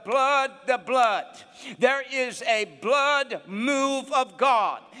 the blood, the blood. There is a blood move of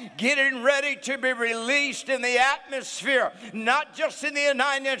God getting ready to be released in the atmosphere, not just in the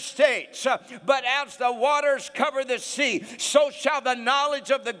United States, but as the waters cover the sea, so shall the knowledge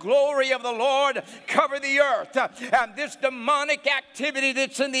of the glory of the Lord cover the earth. And this demonic activity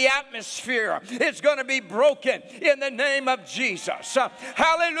that's in the atmosphere is going to be broken in the name of Jesus.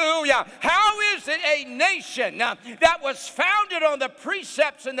 Hallelujah. How is it a nation that was founded on the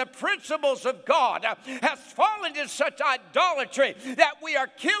precepts and the principles of God has fallen into such idolatry that we are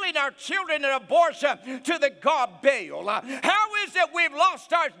killing our children in abortion to the god Baal? How is it we've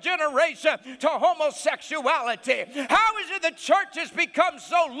lost our generation to homosexuality? How is it the church has become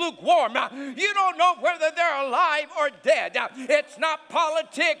so lukewarm? You don't know whether they're alive or dead. It's not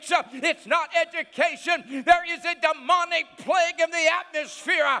politics. It's not education. There is a demonic plague in the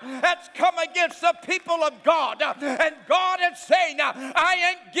atmosphere that's come against the people of God. And God is saying,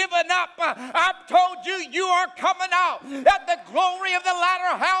 I ain't giving up. I've told you, you are coming out. That the glory of the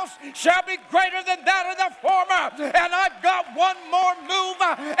latter house shall be greater than that of the former. And I've got one more move,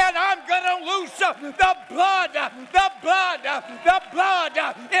 and I'm going to loose the blood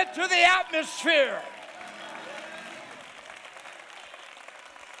into the atmosphere.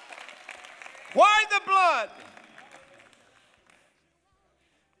 Why the blood?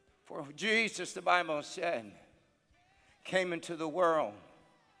 For Jesus, the Bible said, came into the world.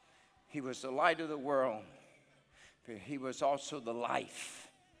 He was the light of the world, but he was also the life.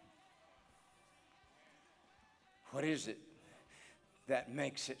 What is it that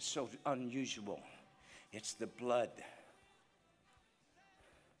makes it so unusual? It's the blood.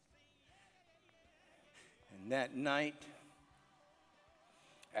 And that night,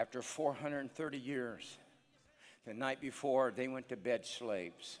 after 430 years, the night before, they went to bed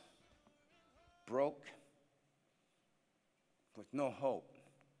slaves, broke, with no hope.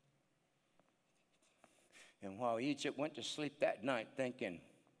 And while Egypt went to sleep that night thinking,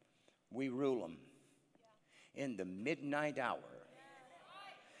 we rule them, in the midnight hour,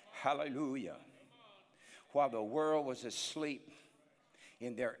 hallelujah, while the world was asleep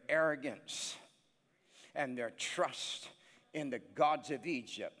in their arrogance and their trust in the gods of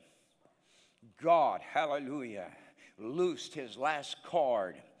Egypt, God, hallelujah, loosed his last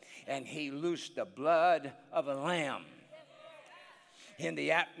card, and he loosed the blood of a lamb in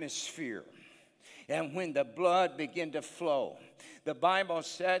the atmosphere. And when the blood began to flow, the Bible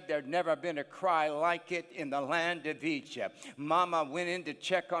said there'd never been a cry like it in the land of Egypt. Mama went in to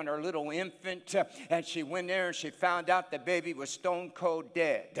check on her little infant, and she went there and she found out the baby was stone cold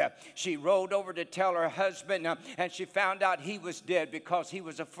dead. She rode over to tell her husband, and she found out he was dead because he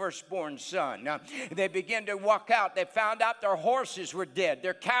was a firstborn son. They began to walk out. They found out their horses were dead.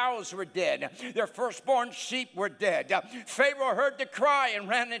 Their cows were dead. Their firstborn sheep were dead. Pharaoh heard the cry and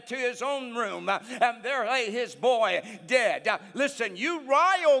ran into his own room, and there lay his boy dead. Listen, you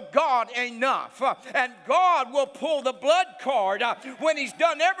rile God enough, and God will pull the blood card when he's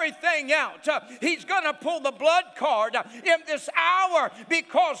done everything else. He's going to pull the blood card in this hour,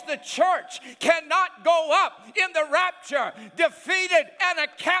 because the church cannot go up in the rapture defeated and a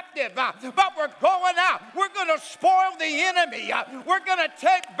captive, but we're going out. We're going to spoil the enemy. We're going to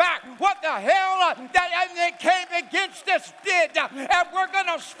take back what the hell that came against us did, and we're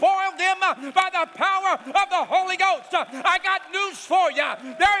going to spoil them by the power of the Holy Ghost. I got news for you.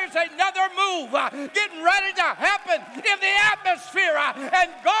 There is another move getting ready to happen in the atmosphere,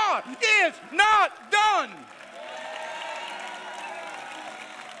 and God is not done.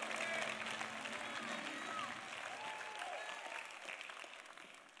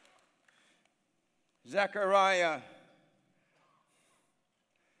 Zechariah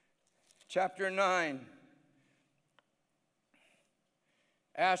chapter 9.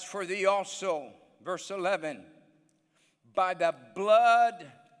 As for thee also, verse 11, by the blood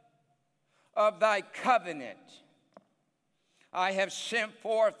of thy covenant I have sent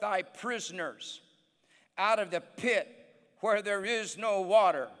forth thy prisoners out of the pit where there is no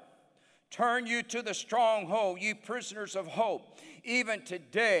water. Turn you to the stronghold, ye prisoners of hope. Even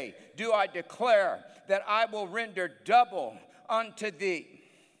today do I declare that I will render double unto thee.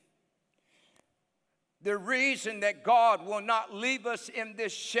 The reason that God will not leave us in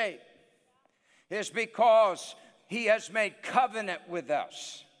this shape is because he has made covenant with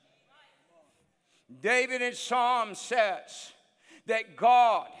us. David in Psalm says that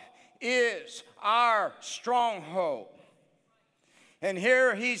God is our stronghold. And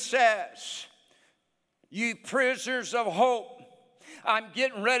here he says, ye prisoners of hope, I'm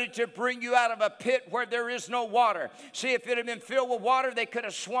getting ready to bring you out of a pit where there is no water. See, if it had been filled with water, they could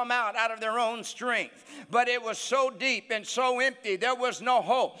have swum out of their own strength. But it was so deep and so empty, there was no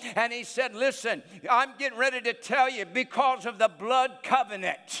hope. And he said, listen, I'm getting ready to tell you, because of the blood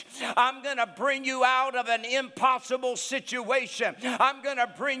covenant, I'm going to bring you out of an impossible situation. I'm going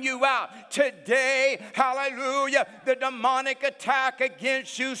to bring you out. Today, hallelujah, the demonic attack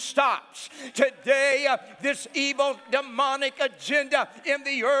against you stops. Today, this evil demonic agenda in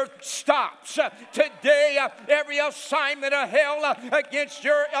the earth stops. Today, every assignment of hell against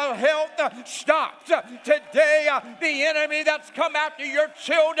your health stops. Today, the enemy that's come after your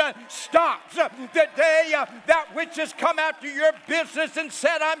children stops. Today, that which has come after your business and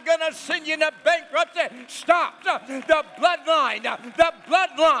said, I'm going to send you into bankruptcy, stops. The bloodline, the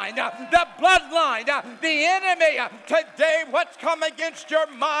bloodline, the bloodline, the enemy, today, what's come against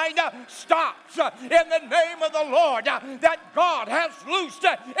your mind stops. In the name of the Lord, that God has loosed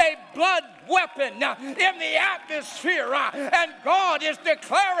a blood weapon in the atmosphere, and God is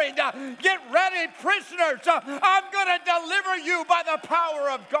declaring, get ready, prisoners, I'm going to deliver you by the power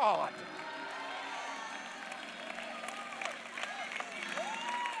of God.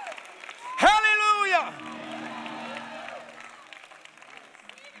 Hallelujah.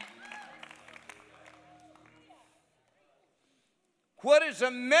 What is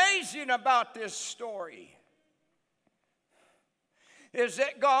amazing about this story is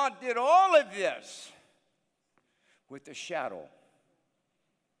that God did all of this with the shadow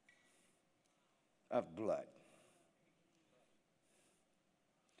of blood.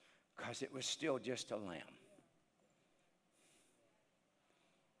 Because it was still just a lamb.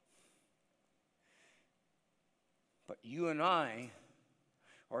 But you and I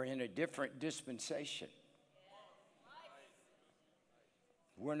are in a different dispensation.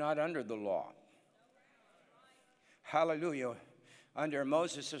 We're not under the law. Hallelujah. Under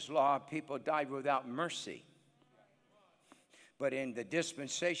Moses' law, people died without mercy. But in the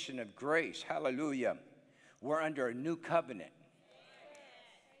dispensation of grace, hallelujah, we're under a new covenant.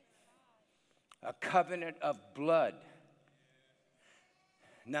 A covenant of blood.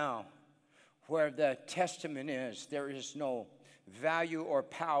 Now, where the testament is, there is no value or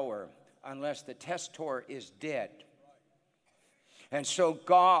power unless the testator is dead. And so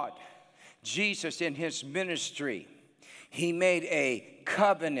God, Jesus in his ministry, he made a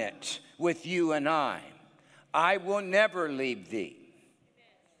covenant with you and I. I will never leave thee.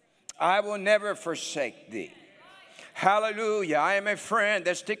 I will never forsake thee. Hallelujah. I am a friend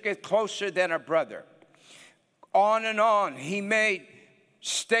that sticketh closer than a brother. On and on, he made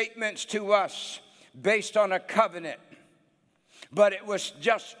statements to us based on a covenant. But it was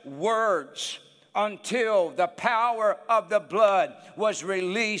just words until the power of the blood was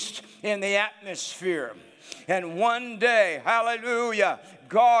released in the atmosphere. And one day, hallelujah,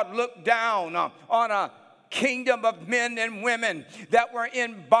 God looked down on a kingdom of men and women that were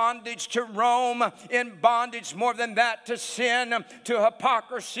in bondage to Rome, in bondage more than that to sin, to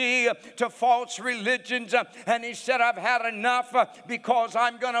hypocrisy, to false religions. And he said, I've had enough because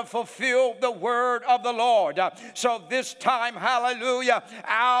I'm going to fulfill the word of the Lord. So this time, hallelujah,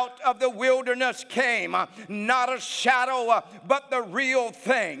 out of the wilderness came not a shadow, but the real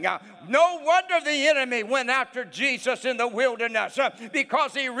thing. No wonder the enemy went after Jesus in the wilderness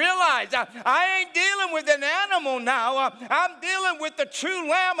because he realized, I ain't dealing with an animal now. I'm dealing with the true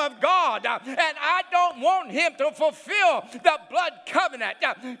Lamb of God. And I don't want him to fulfill the blood covenant.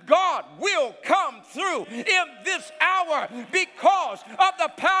 God will come through in this hour because of the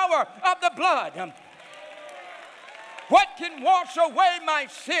power of the blood. What can wash away my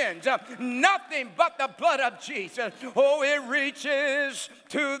sins? Nothing but the blood of Jesus. Oh, it reaches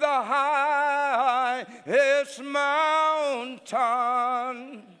to the highest mountain.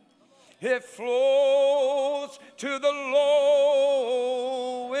 It flows to the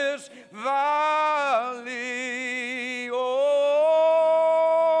lowest valley. Oh,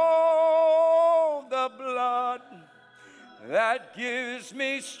 the blood that gives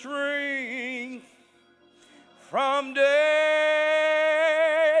me strength from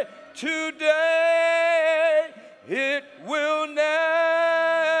day to day, it will never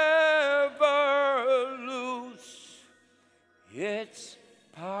lose its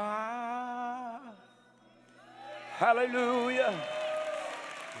power. Hallelujah.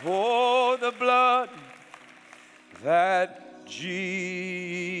 Oh, the blood that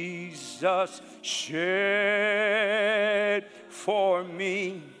Jesus shed for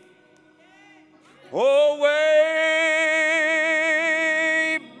me. Oh, way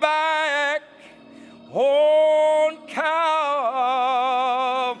back on Calvary.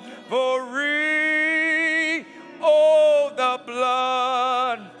 Oh, the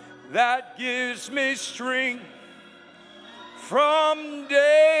blood that gives me strength from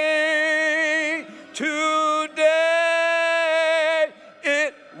day to day.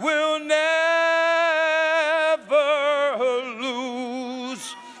 It will never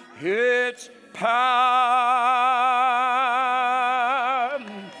lose its power.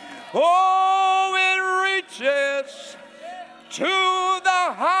 Oh, it reaches to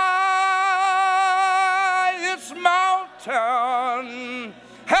the highest mountain.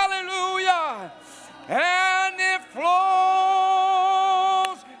 Hallelujah. And it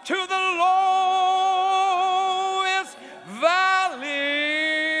flows to the lowest valley.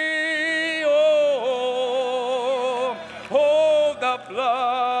 Oh, oh, the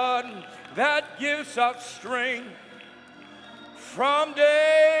blood that gives us strength from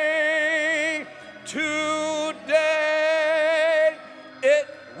day to day. It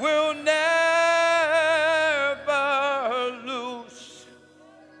will never lose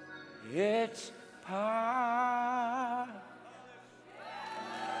its power.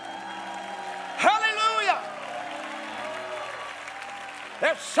 Hallelujah.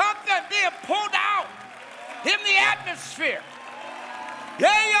 There's something being pulled out in the atmosphere.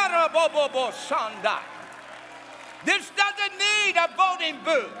 This doesn't need a voting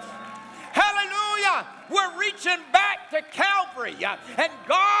booth. Hallelujah. We're reaching back to Calvary. And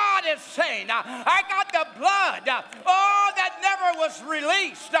God is saying, I got the blood, that never was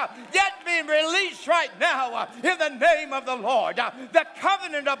released, yet being released right now in the name of the Lord. The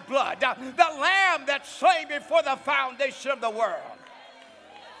covenant of blood, the lamb that's slain before the foundation of the world.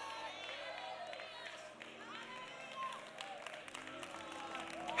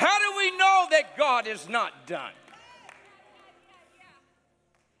 How do we know that God is not done?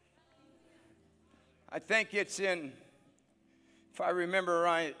 I think it's in, if I remember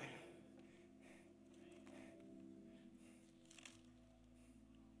right,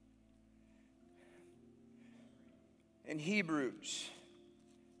 in Hebrews.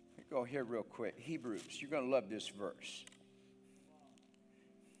 Let me go here real quick. Hebrews. You're going to love this verse.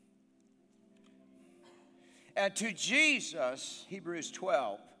 And to Jesus, Hebrews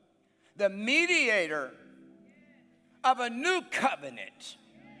 12, the mediator of a new covenant,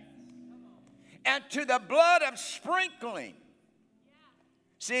 and to the blood of sprinkling.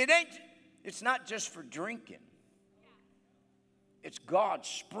 See, it's not just for drinking. It's God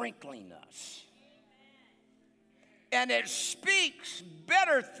sprinkling us. And it speaks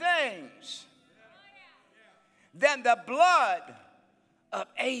better things than the blood of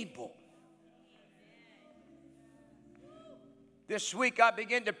Abel. This week I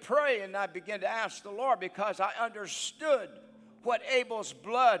began to pray and I began to ask the Lord because I understood what Abel's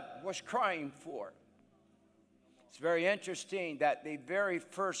blood was crying for. It's very interesting that the very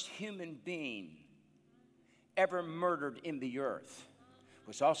first human being ever murdered in the earth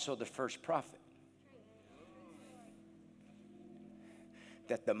was also the first prophet.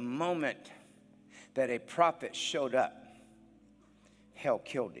 That the moment that a prophet showed up, hell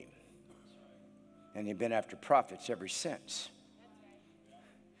killed him. And he's been after prophets ever since.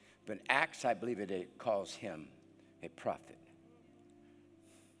 But in Acts, I believe it calls him a prophet.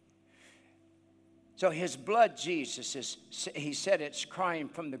 So his blood, Jesus, he said it's crying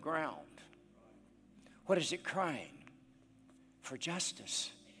from the ground. What is it crying? For justice.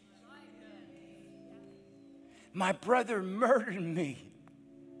 My brother murdered me.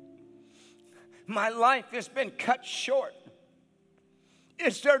 My life has been cut short.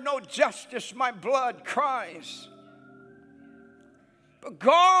 Is there no justice? My blood cries. But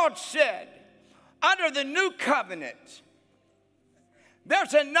God said, under the new covenant,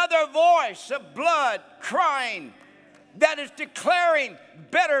 there's another voice of blood crying that is declaring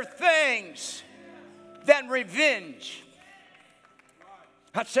better things than revenge.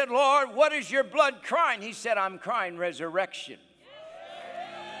 I said, Lord, what is your blood crying? He said, I'm crying resurrection.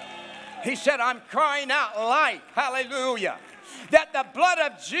 He said, I'm crying out life. Hallelujah. That the blood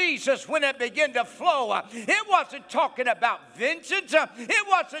of Jesus, when it began to flow, it wasn't talking about vengeance. It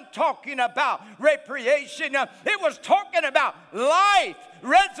wasn't talking about reparation. It was talking about life,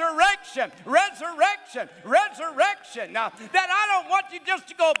 resurrection, resurrection, resurrection. That I don't want you just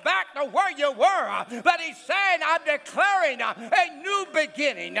to go back to where you were, but he's saying, I'm declaring a new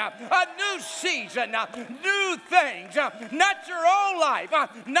beginning, a new season, new things, not your old life,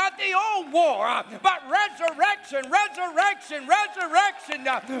 not the old war, but resurrection, resurrection, resurrection.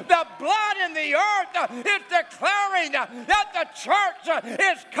 The blood in the earth is declaring that the church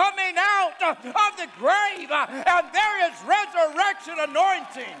is coming out of the grave, and there is resurrection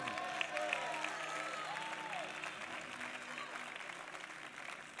anointing.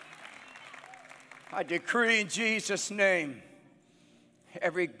 I decree in Jesus' name,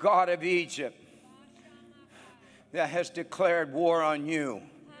 every god of Egypt that has declared war on you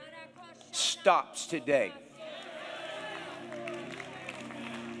stops today.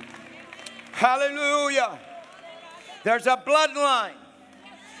 Hallelujah. There's a bloodline.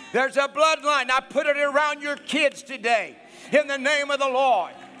 There's a bloodline. I put it around your kids today in the name of the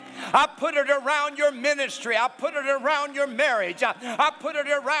Lord. I put it around your ministry. I put it around your marriage. I put it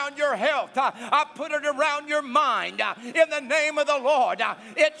around your health. I put it around your mind. In the name of the Lord.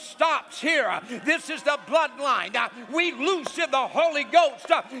 It stops here. This is the bloodline. We loose in the Holy Ghost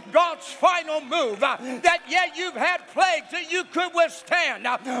God's final move. That yeah, you've had plagues that you could withstand,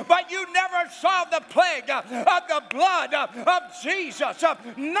 but you never saw the plague of the blood of Jesus.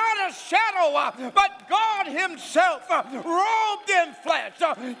 Not a shadow, but God himself, robed in flesh,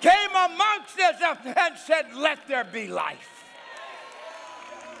 came amongst us and said, let there be life.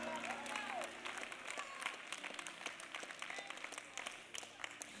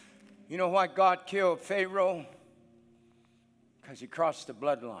 You know why God killed Pharaoh? Because he crossed the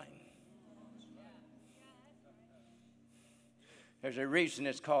bloodline. There's a reason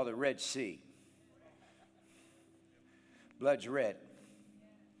it's called the Red Sea. Blood's red.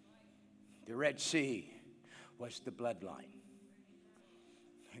 The Red Sea was the bloodline.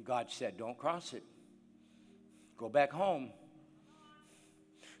 And God said, don't cross it. Go back home.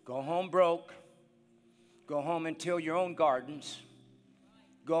 Go home broke. Go home and till your own gardens.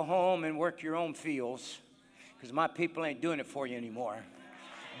 Go home and work your own fields, because my people ain't doing it for you anymore.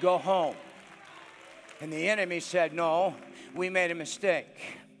 Go home. And the enemy said, no, we made a mistake.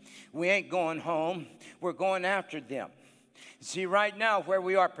 We ain't going home. We're going after them. See, right now, where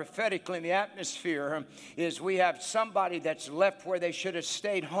we are prophetically in the atmosphere is we have somebody that's left where they should have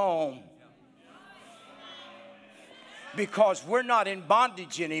stayed home. Because we're not in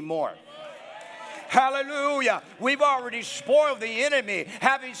bondage anymore. Hallelujah. We've already spoiled the enemy,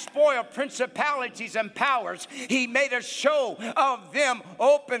 having spoiled principalities and powers. He made a show of them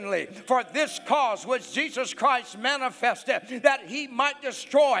openly. For this cause was Jesus Christ manifested, that he might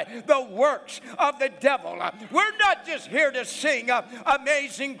destroy the works of the devil. We're not just here to sing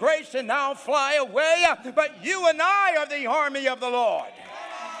Amazing Grace and now fly away, but you and I are the army of the Lord.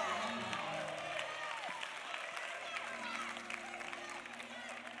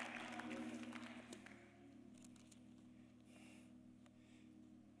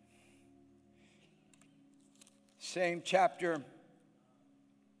 Same chapter,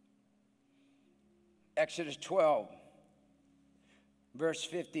 Exodus 12, verse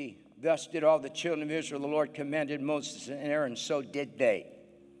 50. Thus did all the children of Israel. The Lord commanded Moses and Aaron, so did they.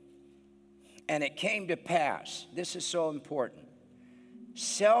 And it came to pass, this is so important,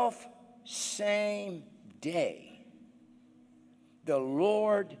 same day, the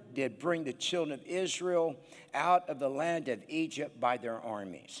Lord did bring the children of Israel out of the land of Egypt by their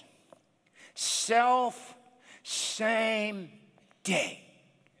armies. Same day.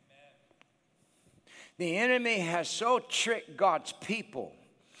 The enemy has so tricked God's people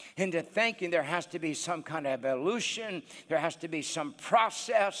into thinking there has to be some kind of evolution, there has to be some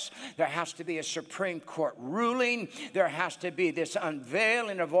process, there has to be a Supreme Court ruling, there has to be this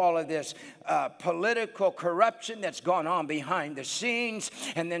unveiling of all of this political corruption that's gone on behind the scenes,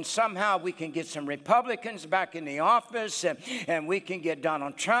 and then somehow we can get some Republicans back in the office, and we can get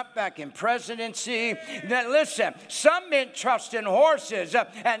Donald Trump back in presidency. Now listen, some men trust in horses,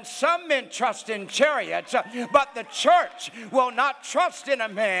 and some men trust in chariots, but the church will not trust in a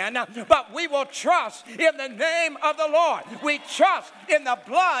man, but we will trust in the name of the Lord. We trust in the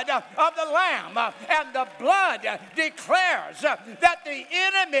blood of the Lamb, and the blood declares that the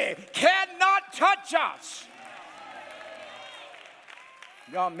enemy cannot touch us.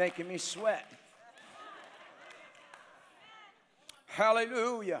 Y'all making me sweat.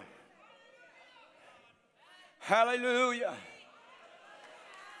 Hallelujah. Hallelujah.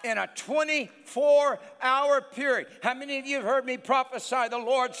 In a 24-hour period. How many of you have heard me prophesy? The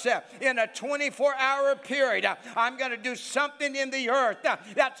Lord said, in a 24-hour period, I'm going to do something in the earth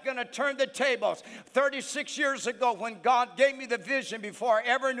that's going to turn the tables. 36 years ago, when God gave me the vision before I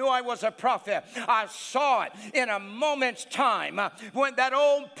ever knew I was a prophet, I saw it in a moment's time. When that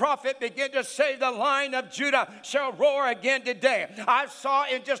old prophet began to say, the Lion of Judah shall roar again today. I saw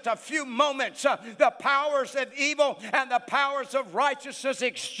in just a few moments the powers of evil and the powers of righteousness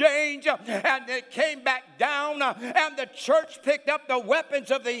exchange, and it came back down, and the church picked up the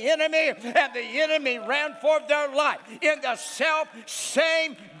weapons of the enemy, and the enemy ran for their life in the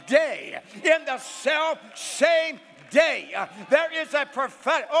self-same day. In the self-same day. There is a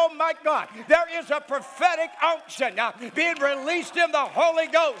prophetic, oh my God, there is a prophetic unction being released in the Holy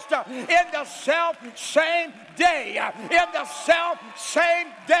Ghost in the self-same day. In the self-same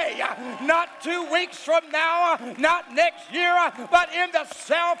day. Not 2 weeks from now, not next year, but in the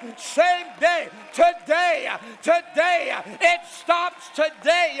self-same day. Today, it stops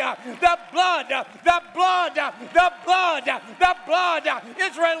today. The blood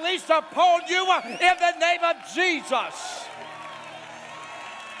is released upon you in the name of Jesus.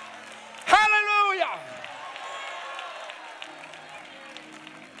 Hallelujah.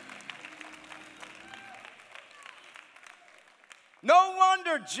 No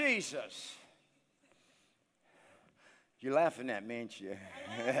wonder Jesus. You're laughing at me, ain't you?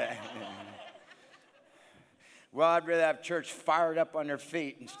 Well, I'd rather have church fired up on their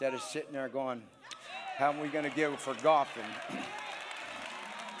feet instead of sitting there going, how am we going to give for golfing?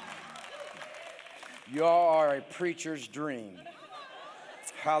 Y'all are a preacher's dream.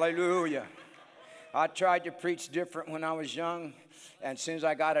 Hallelujah. I tried to preach different when I was young, and as soon as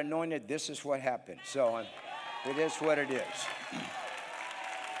I got anointed, this is what happened. So it is what it is.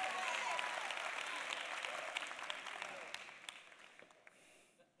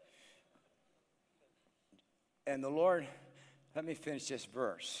 And the Lord, let me finish this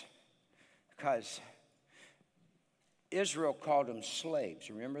verse, because Israel called them slaves.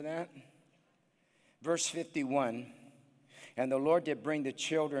 Remember that? Verse 51, and the Lord did bring the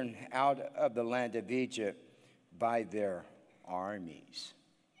children out of the land of Egypt by their armies.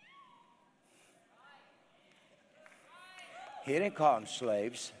 He didn't call them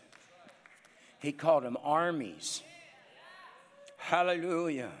slaves. He called them armies.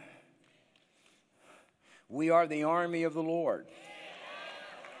 Hallelujah. We are the army of the Lord.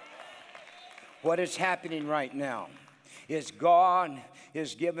 What is happening right now is God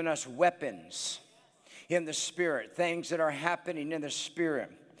is giving us weapons in the Spirit, things that are happening in the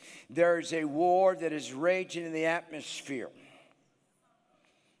Spirit. There's a war that is raging in the atmosphere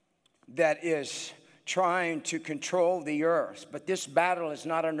that is trying to control the earth. But this battle is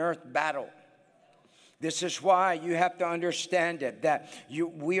not an earth battle. This is why you have to understand it, that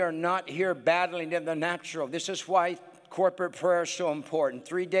we are not here battling in the natural. This is why corporate prayer is so important.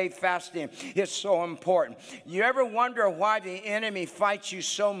 3-day fasting is so important. You ever wonder why the enemy fights you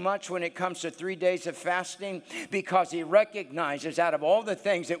so much when it comes to 3 days of fasting? Because he recognizes out of all the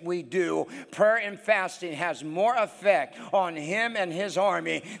things that we do, prayer and fasting has more effect on him and his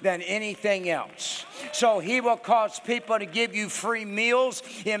army than anything else. So he will cause people to give you free meals,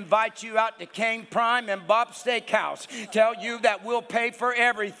 invite you out to King Prime and Bob's Steakhouse, tell you that we'll pay for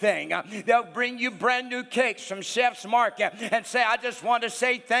everything. They'll bring you brand new cakes from Chef's Market and say, I just want to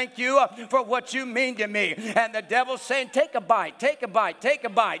say thank you for what you mean to me. And the devil's saying, take a bite, take a bite, take a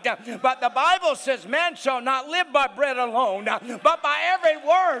bite. But the Bible says, man shall not live by bread alone, but by every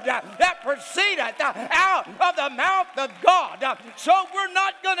word that proceedeth out of the mouth of God. So we're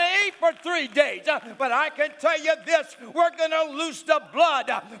not going to eat for 3 days. But I can tell you this, we're going to loose the blood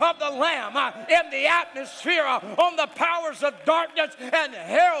of the Lamb in the atmosphere on the powers of darkness, and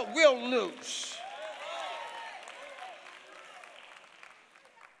hell will loose.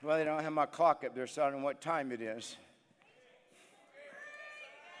 Well, they don't have my clock up there, so I don't know what time it is.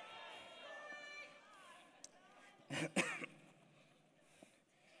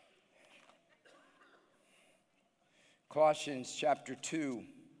 Colossians chapter 2.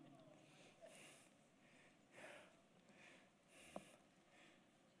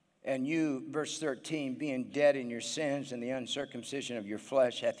 And you, verse 13, being dead in your sins and the uncircumcision of your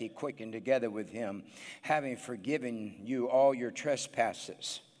flesh, hath he quickened together with him, having forgiven you all your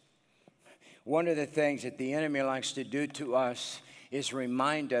trespasses. One of the things that the enemy likes to do to us is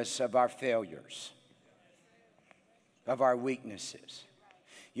remind us of our failures, of our weaknesses.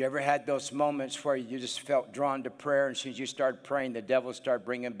 You ever had those moments where you just felt drawn to prayer, and as soon as you started praying, the devil started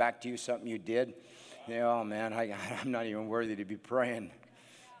bringing back to you something you did? You know, oh man, I'm not even worthy to be praying.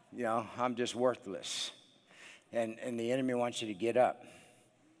 You know, I'm just worthless. And the enemy wants you to get up.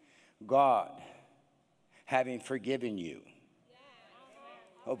 God, having forgiven you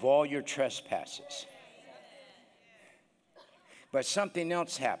of all your trespasses. But something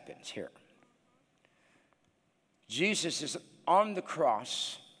else happens here. Jesus is on the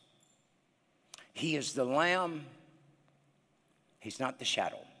cross. He is the Lamb. He's not the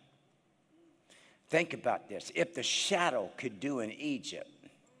shadow. Think about this. If the shadow could do in Egypt,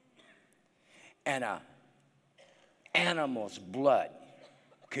 and an animal's blood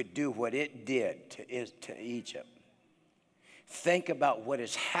could do what it did to Egypt, think about what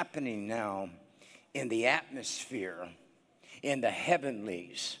is happening now in the atmosphere, in the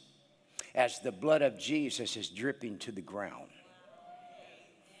heavenlies, as the blood of Jesus is dripping to the ground.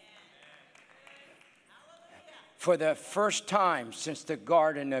 For the first time since the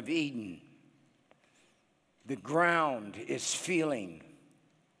Garden of Eden, the ground is feeling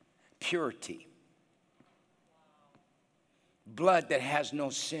purity. Blood that has no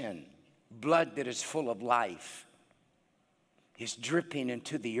sin, blood that is full of life, is dripping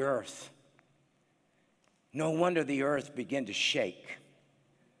into the earth. No wonder the earth began to shake.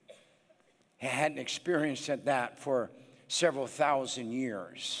 It hadn't experienced that for several thousand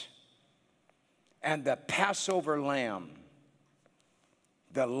years. And the Passover lamb,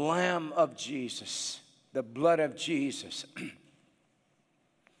 the Lamb of Jesus, the blood of Jesus,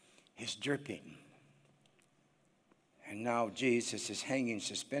 is dripping. And now Jesus is hanging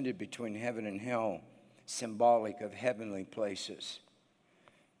suspended between heaven and hell, symbolic of heavenly places.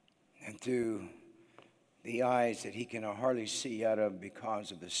 And through the eyes that he can hardly see out of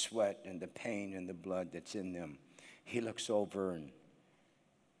because of the sweat and the pain and the blood that's in them, he looks over and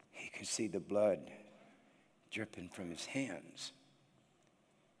he can see the blood dripping from his hands.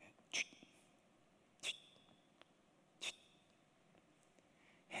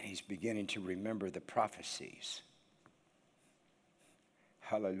 And he's beginning to remember the prophecies.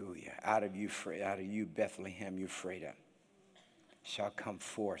 Hallelujah. Out of you, Bethlehem, Ephrathah, shall come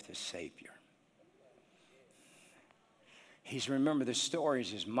forth a Savior. He's remembered the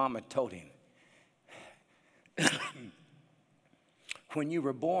stories his mama told him. When you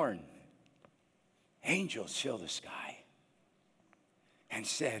were born, angels fill the sky, and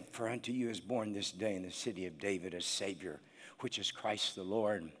said, for unto you is born this day in the city of David a Savior, which is Christ the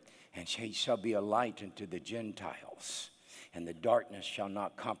Lord. And he shall be a light unto the Gentiles, and the darkness shall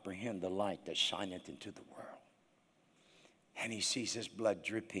not comprehend the light that shineth into the world. And he sees his blood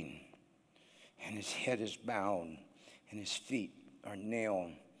dripping, and his head is bowed, and his feet are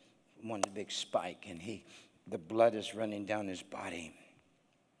nailed, one big spike, and the blood is running down his body.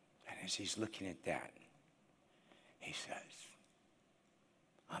 And as he's looking at that, he says,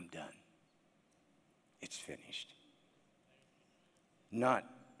 I'm done. It's finished. Not,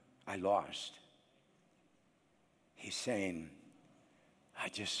 I lost. He's saying, I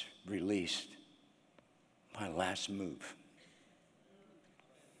just released my last move.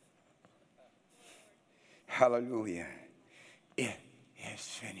 Hallelujah. It is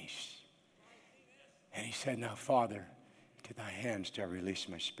finished. And he said, now, Father, to thy hands do I release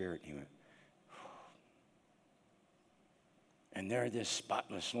my spirit. He went, and there this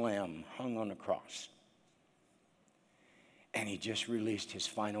spotless lamb hung on the cross. And he just released his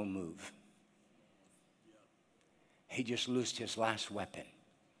final move. He just loosed his last weapon.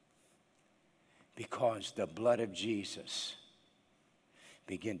 Because the blood of Jesus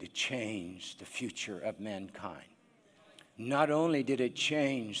began to change the future of mankind. Not only did it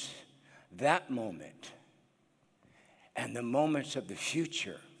change that moment and the moments of the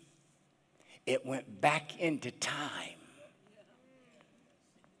future, it went back into time.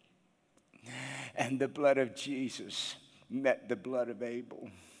 And the blood of Jesus met the blood of Abel.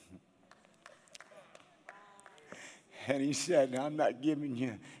 And he said, I'm not giving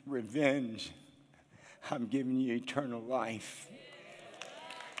you revenge. I'm giving you eternal life.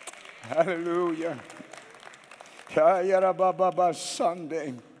 Hallelujah. Kayara baba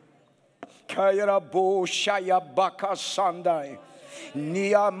Sunday. Kayara bo shaya baka Sunday.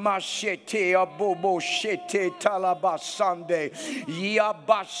 Nia mashete abobo shete talabasande. Ya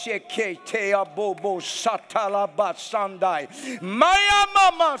bashekete abobo satalabasande. Maya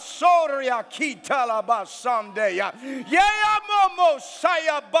mama soria kitalabasande. Ya momo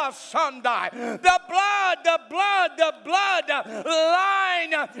saya basande. The blood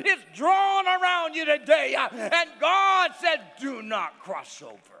line is drawn around you today. And God said, do not cross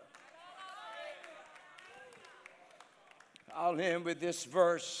over. I'll end with this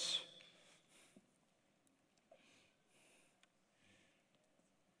verse.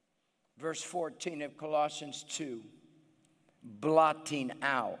 Verse 14 of Colossians 2. Blotting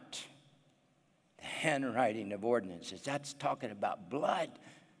out the handwriting of ordinances. That's talking about blood.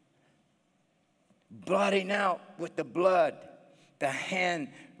 Blotting out with the blood the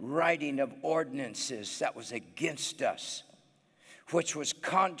handwriting of ordinances that was against us, which was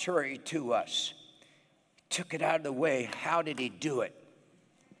contrary to us. Took it out of the way. How did he do it?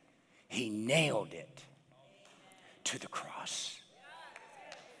 He nailed it to the cross.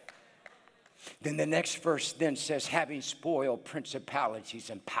 Then the next verse then says, having spoiled principalities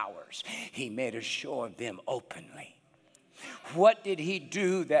and powers, he made a show of them openly. What did he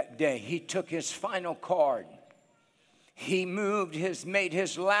do that day? He took his final card. He made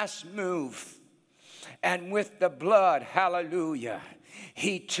his last move. And with the blood, hallelujah,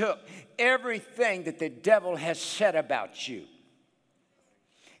 he took everything that the devil has said about you.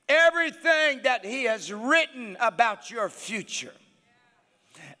 Everything that he has written about your future.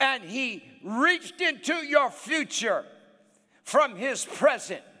 And he reached into your future from his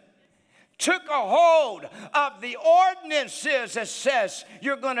present. Took a hold of the ordinances that says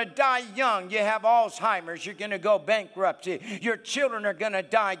you're going to die young. You have Alzheimer's. You're going to go bankrupt. Your children are going to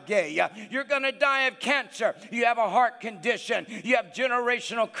die gay. You're going to die of cancer. You have a heart condition. You have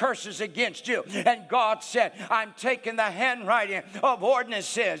generational curses against you. And God said, I'm taking the handwriting of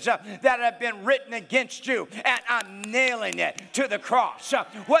ordinances that have been written against you, and I'm nailing it to the cross.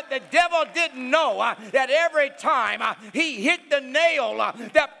 What the devil didn't know, that every time he hit the nail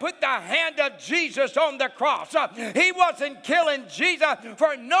that put the hand of Jesus on the cross. He wasn't killing Jesus,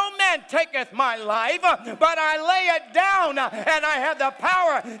 for no man taketh my life, but I lay it down and I have the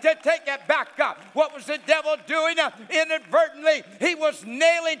power to take it back up. What was the devil doing? Inadvertently, he was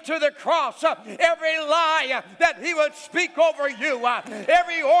nailing to the cross every lie that he would speak over you,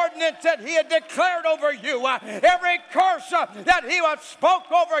 every ordinance that he had declared over you, every curse that he had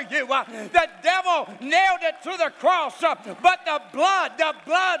spoke over you. The devil nailed it to the cross, but the blood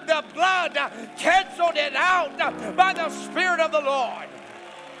canceled it out by the Spirit of the Lord.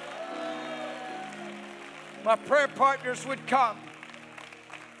 My prayer partners would come.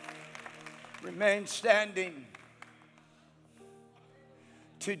 Remain standing.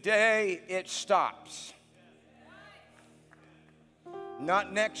 Today it stops.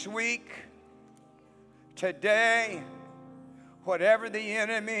 Not next week. Today, whatever the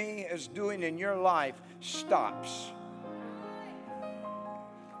enemy is doing in your life stops.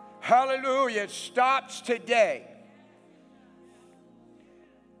 Hallelujah. It stops today.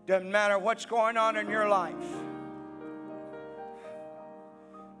 Doesn't matter what's going on in your life.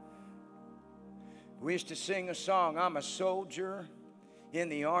 We used to sing a song, I'm a soldier in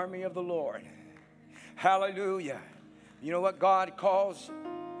the army of the Lord. Hallelujah. You know what God calls?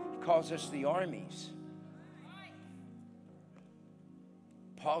 He calls us the armies.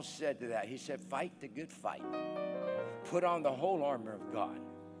 Paul said to that, he said, fight the good fight. Put on the whole armor of God.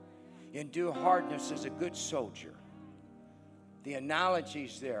 Endure hardness as a good soldier. The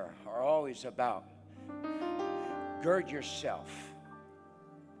analogies there are always about gird yourself.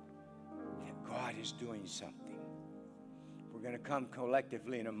 God is doing something. We're going to come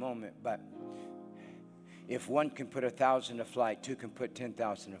collectively in a moment, but if one can put 1,000 to flight, two can put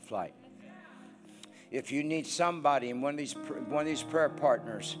 10,000 to flight. If you need somebody in one of these prayer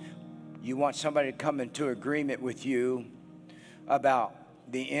partners, you want somebody to come into agreement with you about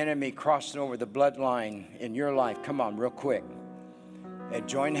the enemy crossing over the bloodline in your life, come on real quick and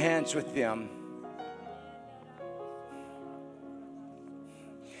join hands with them.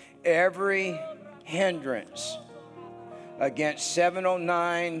 Every hindrance against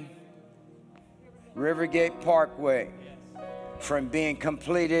 709 Rivergate Parkway from being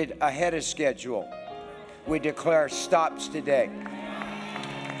completed ahead of schedule, we declare stops today.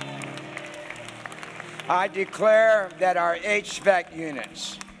 I declare that our HVAC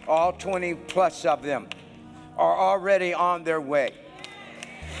units, all 20 plus of them, are already on their way.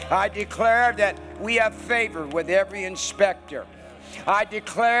 I declare that we have favor with every inspector. I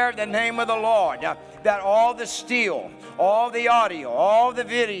declare the name of the Lord that all the steel, all the audio, all the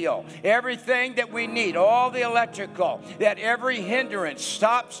video, everything that we need, all the electrical, that every hindrance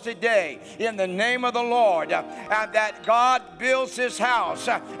stops today in the name of the Lord, and that God builds His house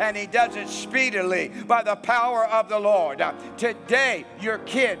and He does it speedily by the power of the Lord. Today, your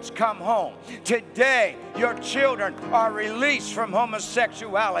kids come home. Today, your children are released from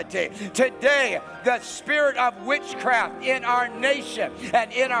homosexuality. Today, the spirit of witchcraft in our nation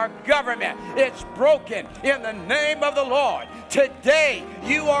and in our government, it's broken in the name of the Lord. Today,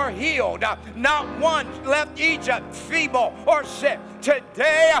 you are healed. Not one left Egypt feeble or sick.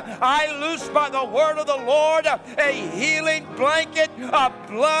 Today, I loose by the word of the Lord a healing blanket of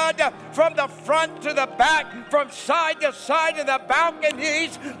blood from the front to the back, from side to side of the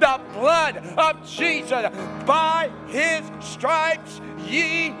balconies, the blood of Jesus. By His stripes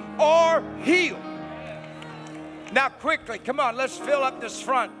ye are healed. Now quickly, come on, let's fill up this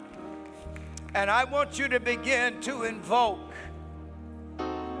front. And I want you to begin to invoke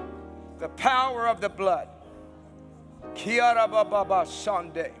the power of the blood. Kiara Baba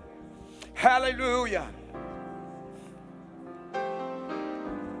Sunday. Hallelujah.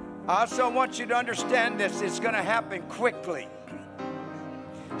 I also want you to understand this. It's going to happen quickly.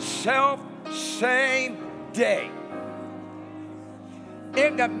 Same day.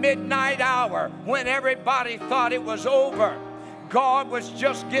 In the midnight hour, when everybody thought it was over, God was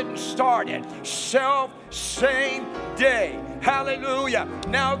just getting started. Same day. Hallelujah.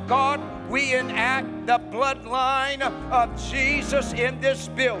 Now, God, we enact the bloodline of Jesus in this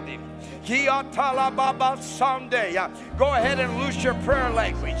building. Go ahead and loose your prayer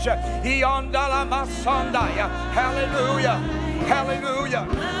language. Hallelujah.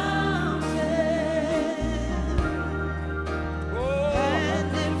 Hallelujah.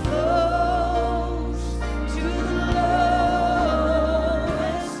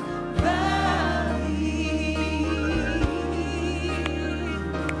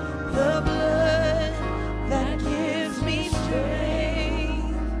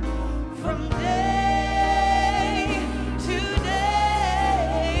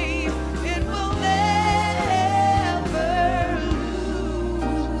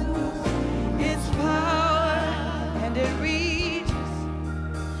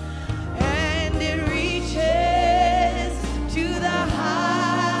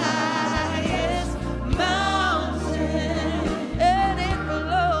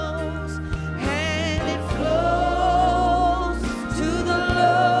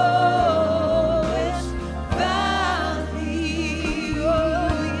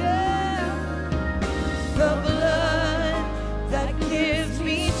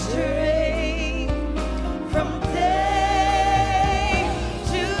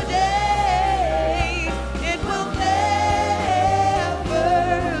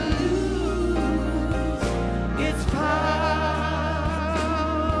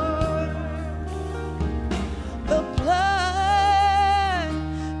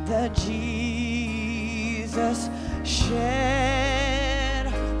 Jesus shed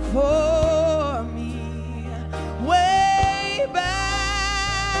for me way back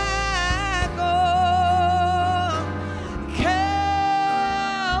on Calvary.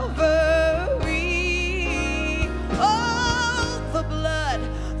 Oh, the blood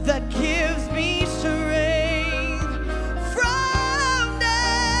that gives me strength from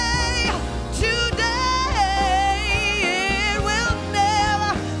day to day. It will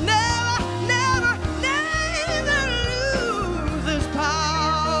never, never, never, never lose its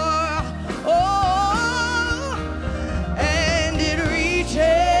power. Oh, and it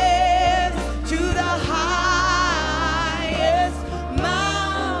reaches to the highest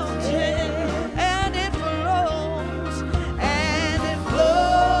mountain, and it flows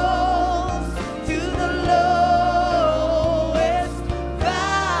to the lowest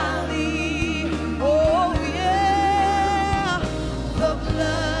valley. Oh yeah, the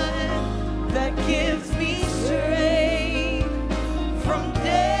blood that gives me strength from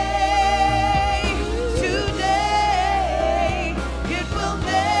day to day. It will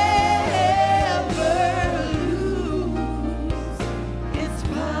never lose its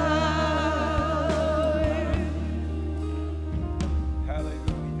power.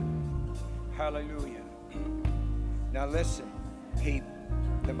 Hallelujah. Hallelujah. Now listen,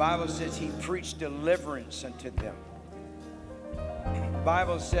 the Bible says he preached deliverance unto them. The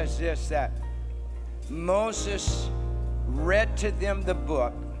Bible says this, that Moses read to them the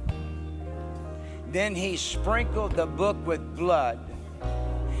book, then he sprinkled the book with blood,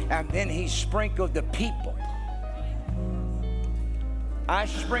 and then he sprinkled the people. I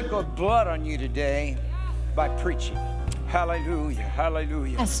sprinkled blood on you today by preaching. Hallelujah,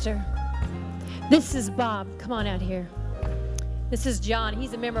 hallelujah. Esther, this is Bob. Come on out here. This is John.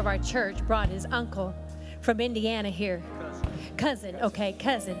 He's a member of our church. Brought his uncle from Indiana here. Cousin. Okay,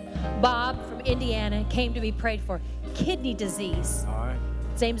 cousin. Bob from Indiana came to be prayed for. Kidney disease. All right.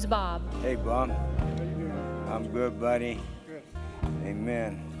 His name's Bob. Hey, Bob. I'm good, buddy.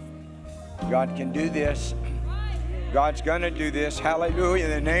 Amen. God can do this. God's going to do this. Hallelujah.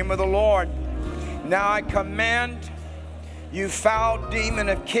 In the name of the Lord. Now I command you foul demon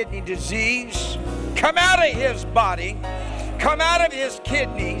of kidney disease, come out of his body, come out of his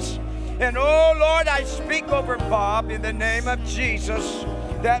kidneys. And oh Lord, I speak over Bob in the name of Jesus,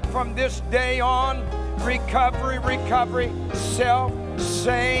 that from this day on, recovery,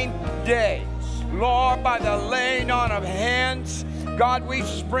 self-same days. Lord, by the laying on of hands, God, we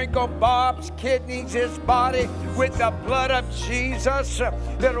sprinkle Bob's kidneys, his body, with the blood of Jesus,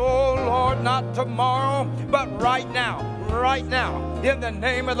 that, oh Lord, not tomorrow, but right now, in the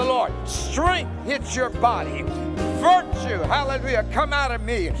name of the Lord, strength hits your body. Virtue, hallelujah, come out of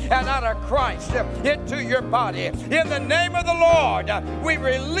me and out of Christ into your body. In the name of the Lord, we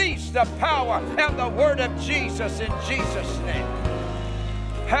release the power and the word of Jesus in Jesus' name.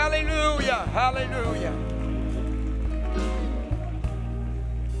 Hallelujah, hallelujah.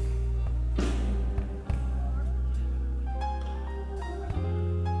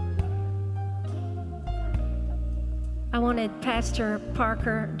 I wanted Pastor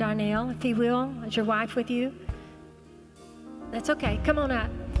Parker Darnell, if he will. Is your wife with you? That's okay. Come on up.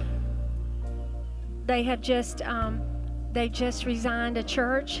 They have just resigned a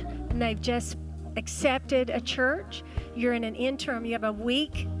church, and they've just accepted a church. You're in an interim. You have a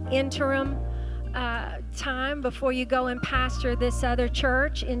week interim time before you go and pastor this other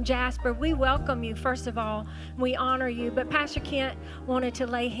church in Jasper. We welcome you, first of all. We honor you. But Pastor Kent wanted to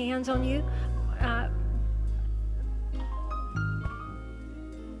lay hands on you.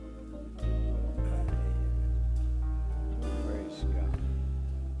 Praise God.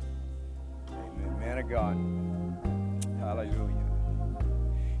 Amen. Man of God. Hallelujah.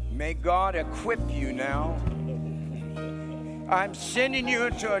 May God equip you now. I'm sending you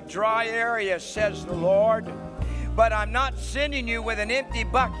into a dry area, says the Lord, but I'm not sending you with an empty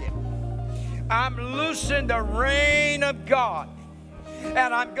bucket. I'm loosing the rain of God,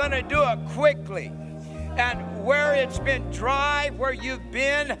 and I'm going to do it quickly. And where it's been dry, where you've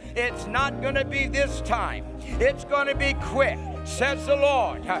been, it's not going to be this time. It's going to be quick, says the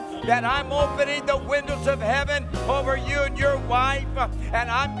Lord, that I'm opening the windows of heaven over you and your wife,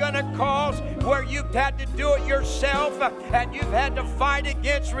 and I'm going to cause where you've had to do it yourself and you've had to fight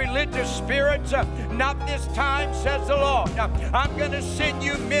against religious spirits. Not this time, says the Lord. I'm going to send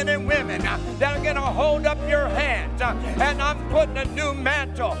you men and women that are going to hold up your hands, and I'm putting a new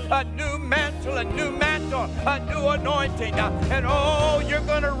mantle, a new anointing. And oh, you're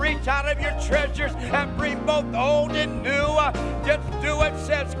going to reach out of your treasures and bring both old and new. Just do it,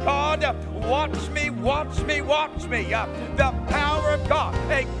 says God. Watch me, watch me, watch me. The power of God,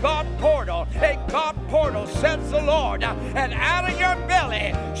 a God portal portal, says the Lord. And out of your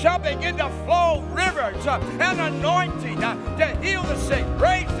belly shall begin to flow rivers and anointing to heal the sick,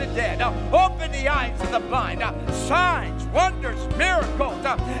 raise the dead, open the eyes of the blind, signs, wonders, miracles,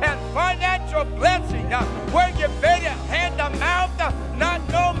 and financial blessing where you made it hand to mouth, not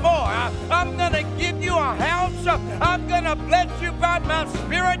no more. I'm going to give you a house. I'm going to bless you by my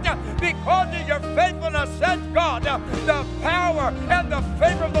Spirit because of your faithfulness, says God. The power and the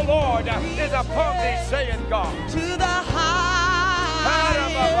favor of the Lord is upon thee, saith God. To the highest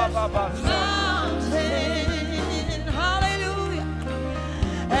mountain, hallelujah,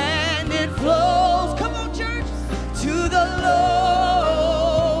 and it flows, come on church, to the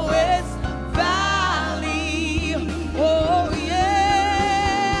lowest valley, oh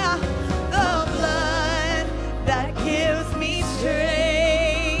yeah, the blood that gives me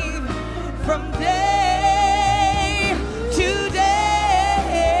strength from day to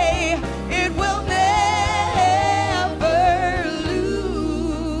day, it will never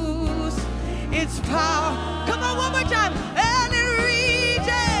lose its power. Come on, one more time. And it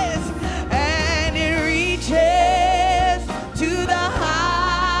reaches to the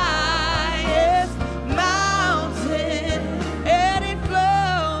highest mountain, and it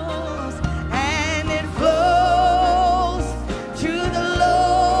flows to the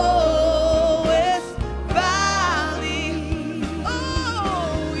lowest valley.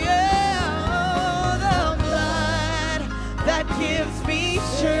 Oh yeah, the blood that gives me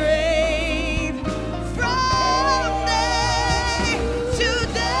strength from day to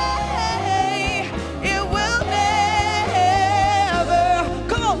day. It will never,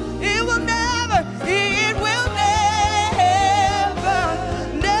 come on, it will never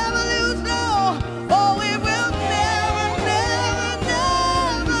lose, no. Oh, it will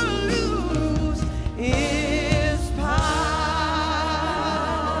never lose its power.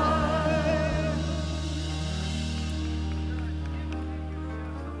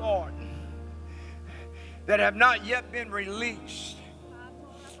 Lord, that have not yet been released.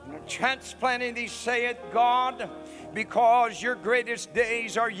 And I'm transplanting these, saith God, because your greatest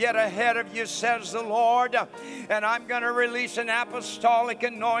days are yet ahead of you, says the Lord. And I'm going to release an apostolic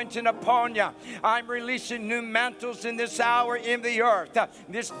anointing upon you. I'm releasing new mantles in this hour in the earth.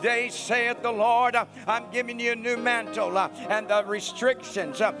 This day, saith the Lord, I'm giving you a new mantle. And the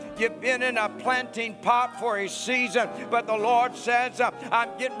restrictions, you've been in a planting pot for a season, but the Lord says,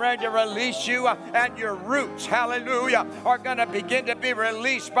 I'm getting ready to release you, and your roots, hallelujah, are going to begin to be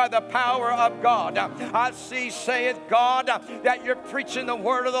released by the power of God. I see, saith God, that you're preaching the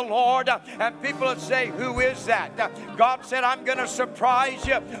word of the Lord, and people will say, who is that? God said, I'm going to surprise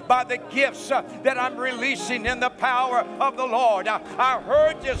you by the gifts that I'm releasing in the power of the Lord. I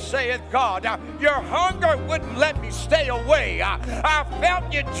heard you, saith God, your hunger wouldn't let me stay away. I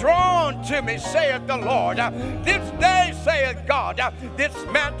felt you drawn to me, saith the Lord. This day, saith God, this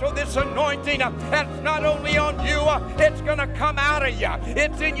mantle, this anointing, that's not only on you, it's going to come out of you.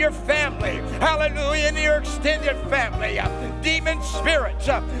 It's in your family, hallelujah, in your extended family. Demon spirits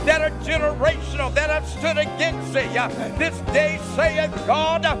that are generational, that have stood against thee. This day, saith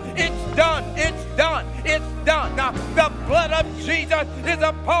God, it's done, it's done, it's done. The blood of Jesus is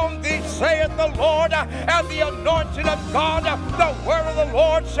upon thee, saith the Lord, and the anointing of God. The word of the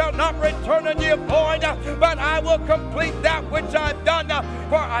Lord shall not return unto you void, but I will complete that which I've done.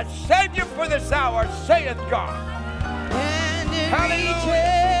 For I saved you for this hour, saith God. And it Hallelujah.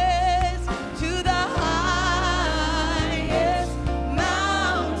 reaches to the highest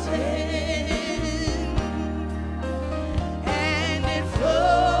mountain, and it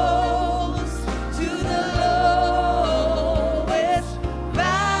flows to the lowest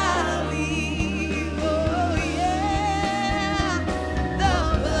valley. Oh yeah, the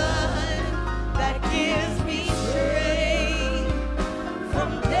blood that gives me strength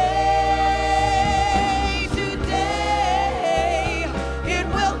from day to day. It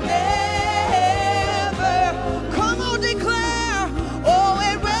will never, come on, declare, oh,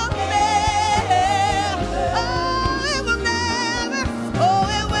 it will never, oh, it will never, oh,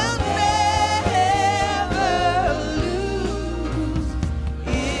 it will never lose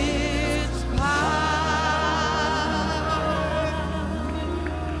its power.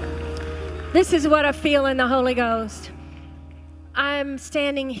 This is what I feel in the Holy Ghost. I'm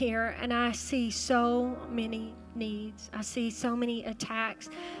standing here and I see so many needs. I see so many attacks.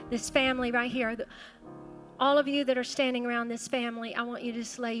 This family right here, all of you that are standing around this family, I want you to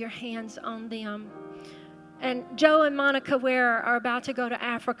just lay your hands on them. And Joe and Monica Ware are about to go to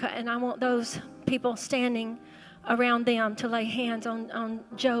Africa, and I want those people standing around them to lay hands on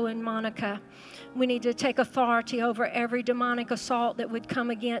Joe and Monica. We need to take authority over every demonic assault that would come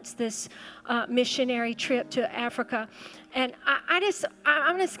against this missionary trip to Africa. And I'm just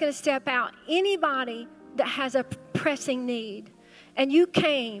going to step out. Anybody that has a pressing need, and you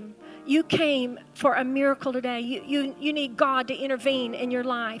came for a miracle today. You need God to intervene in your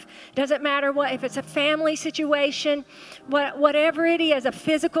life. Doesn't matter what, if it's a family situation, whatever it is, a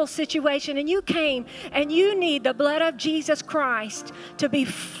physical situation, and you came and you need the blood of Jesus Christ to be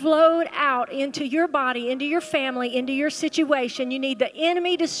flowed out into your body, into your family, into your situation. You need the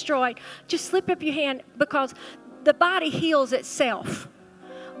enemy destroyed. Just slip up your hand, because the body heals itself.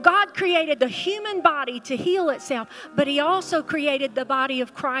 God created the human body to heal itself, but He also created the body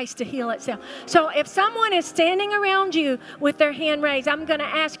of Christ to heal itself. So if someone is standing around you with their hand raised, I'm going to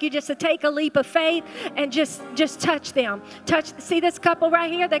ask you just to take a leap of faith and just touch them. See this couple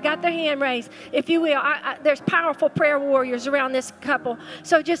right here? They got their hand raised. If you will, there's powerful prayer warriors around this couple.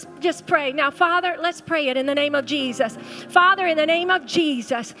 So just pray. Now, Father, let's pray it in the name of Jesus. Father, in the name of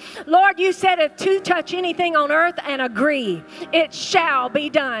Jesus, Lord, you said if two touch anything on earth and agree, it shall be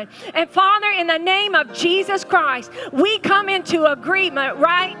done. And Father, in the name of Jesus Christ, we come into agreement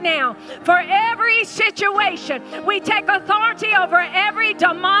right now for every situation. We take authority over every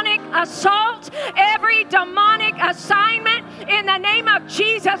demonic assault, every demonic assignment. In the name of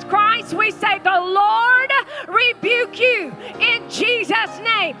Jesus Christ, we say, the Lord rebuke you in Jesus'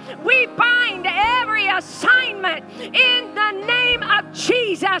 name. We bind every assignment in the name of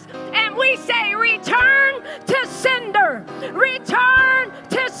Jesus, and we say, return to sender. Return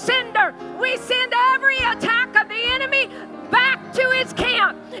to sender. We send every attack of the enemy back to its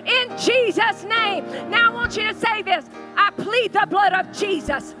camp in Jesus' name. Now I want you to say this. I plead the blood of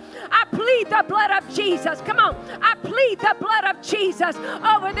Jesus. I plead the blood of Jesus. Come on. I plead the blood of Jesus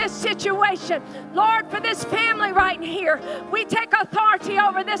over this situation. Lord, for this family right here, we take authority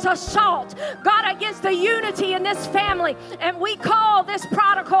over this assault, God, against the unity in this family. And we call this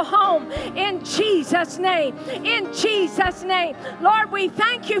prodigal home in Jesus' name. In Jesus' name. Lord, we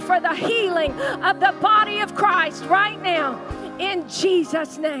thank you for the healing of the body of Christ right now. In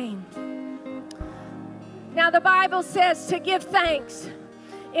Jesus' name. Now the Bible says to give thanks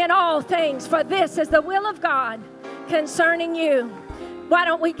in all things, for this is the will of God concerning you. Why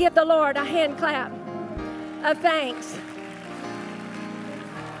don't we give the Lord a hand clap of thanks?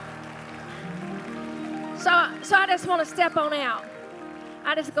 So I just want to step on out.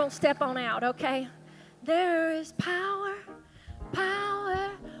 I just going to step on out, okay? There is power,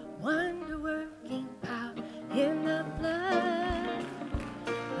 wonder-working power in the blood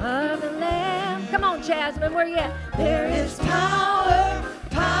of the Lamb. Come on, Jasmine, where you at? There is power,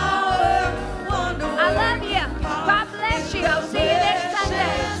 wonder-working. I love you. God bless you. I'll see you next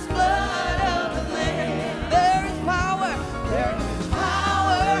Sunday. Blood of the Lamb. There is power,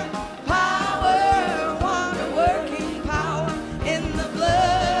 wonder-working power in the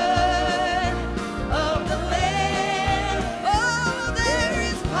blood of the Lamb. Oh, there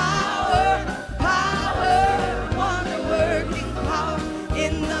is power, wonder-working power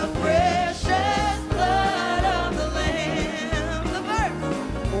in the precious blood of the Lamb. The verse.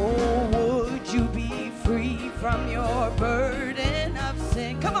 Oh, would you be free from your burden of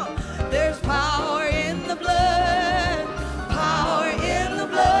sin? Come on. There's power in the blood, power in the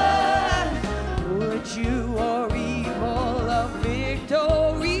blood. Would you or evil of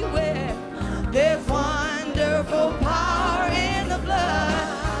victory win? There's wonderful power in the blood.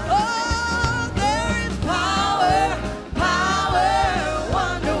 Oh, there is power,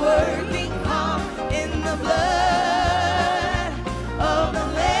 wonder-working power in the blood of the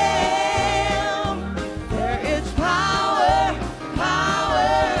Lamb. There is power,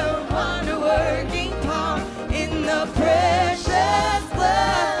 wonder-working power in the precious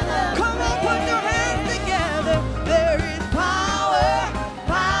blood. Come on, put your hands together. There is power,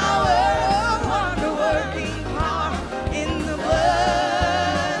 wonder-working power in the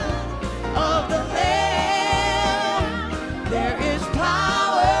blood of the Lamb. There is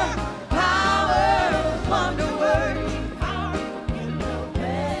power, wonder-working power in the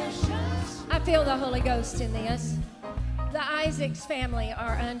precious. I feel the Holy Ghost in this. The Isaacs family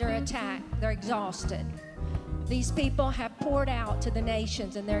are under attack. They're exhausted. These people have poured out to the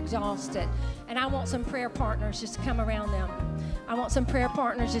nations and they're exhausted. And I want some prayer partners just to come around them. I want some prayer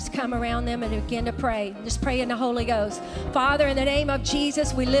partners just to come around them and begin to pray. Just pray in the Holy Ghost. Father, in the name of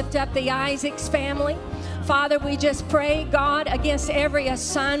Jesus, we lift up the Isaacs family. Father, we just pray, God, against every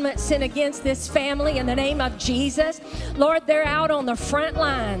assignment sent against this family in the name of Jesus. Lord, they're out on the front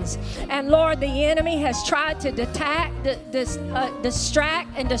lines. And Lord, the enemy has tried to distract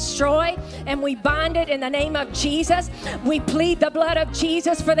and destroy, and we bind it in the name of Jesus. We plead the blood of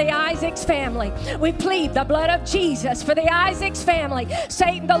Jesus for the Isaacs family. We plead the blood of Jesus for the Isaacs family.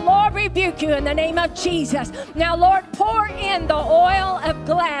 Satan, the Lord rebuke you in the name of Jesus. Now, Lord, pour in the oil of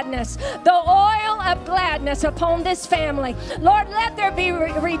gladness, the oil of gladness upon this family. Lord, let there be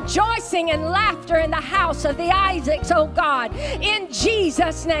rejoicing and laughter in the house of the Isaacs, oh God. In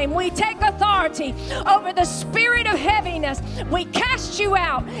Jesus' name, we take authority over the spirit of heaviness. We cast you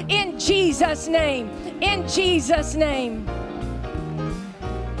out in Jesus' name. In Jesus' name.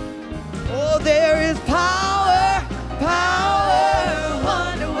 Oh, there is power, power,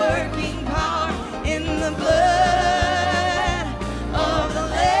 wonder-working power in the blood of the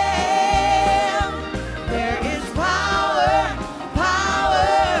Lamb. There is power,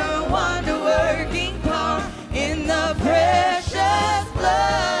 power, wonder-working power in the precious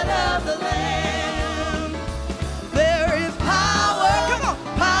blood of the Lamb. There is power, come on,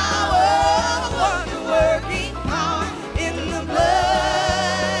 power, wonder-working power in the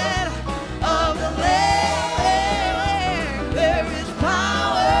blood of the Lamb. There is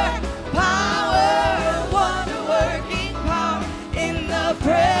power, power, wonder-working power in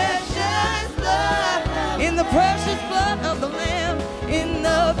the precious blood of the Lamb, in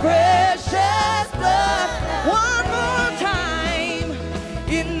the precious blood. One more time,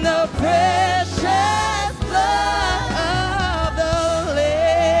 in the precious blood of the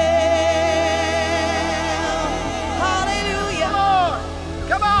Lamb. Hallelujah. Lord.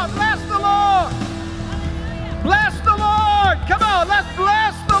 Come on, bless the Lord. Bless the Lord. Come on, let's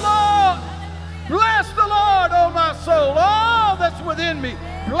bless the Lord. Bless the Lord, oh my soul. All that's within me,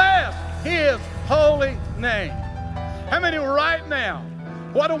 bless his holy name. How many right now?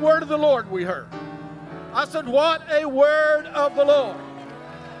 What a word of the Lord we heard. I said, what a word of the Lord.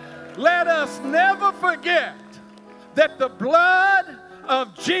 Let us never forget that the blood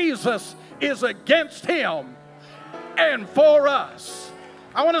of Jesus is against him and for us.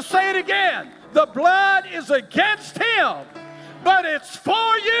 I want to say it again. The blood is against him, but it's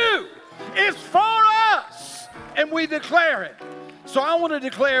for you. It's for us. And we declare it. So I want to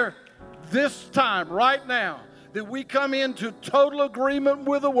declare this time, right now, that we come into total agreement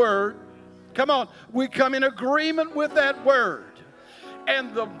with the word. Come on, we come in agreement with that word.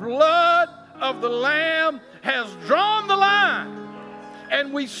 And the blood of the Lamb has drawn the line.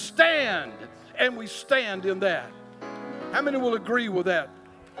 And we stand in that. How many will agree with that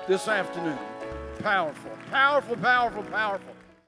this afternoon? Powerful, powerful, powerful, powerful.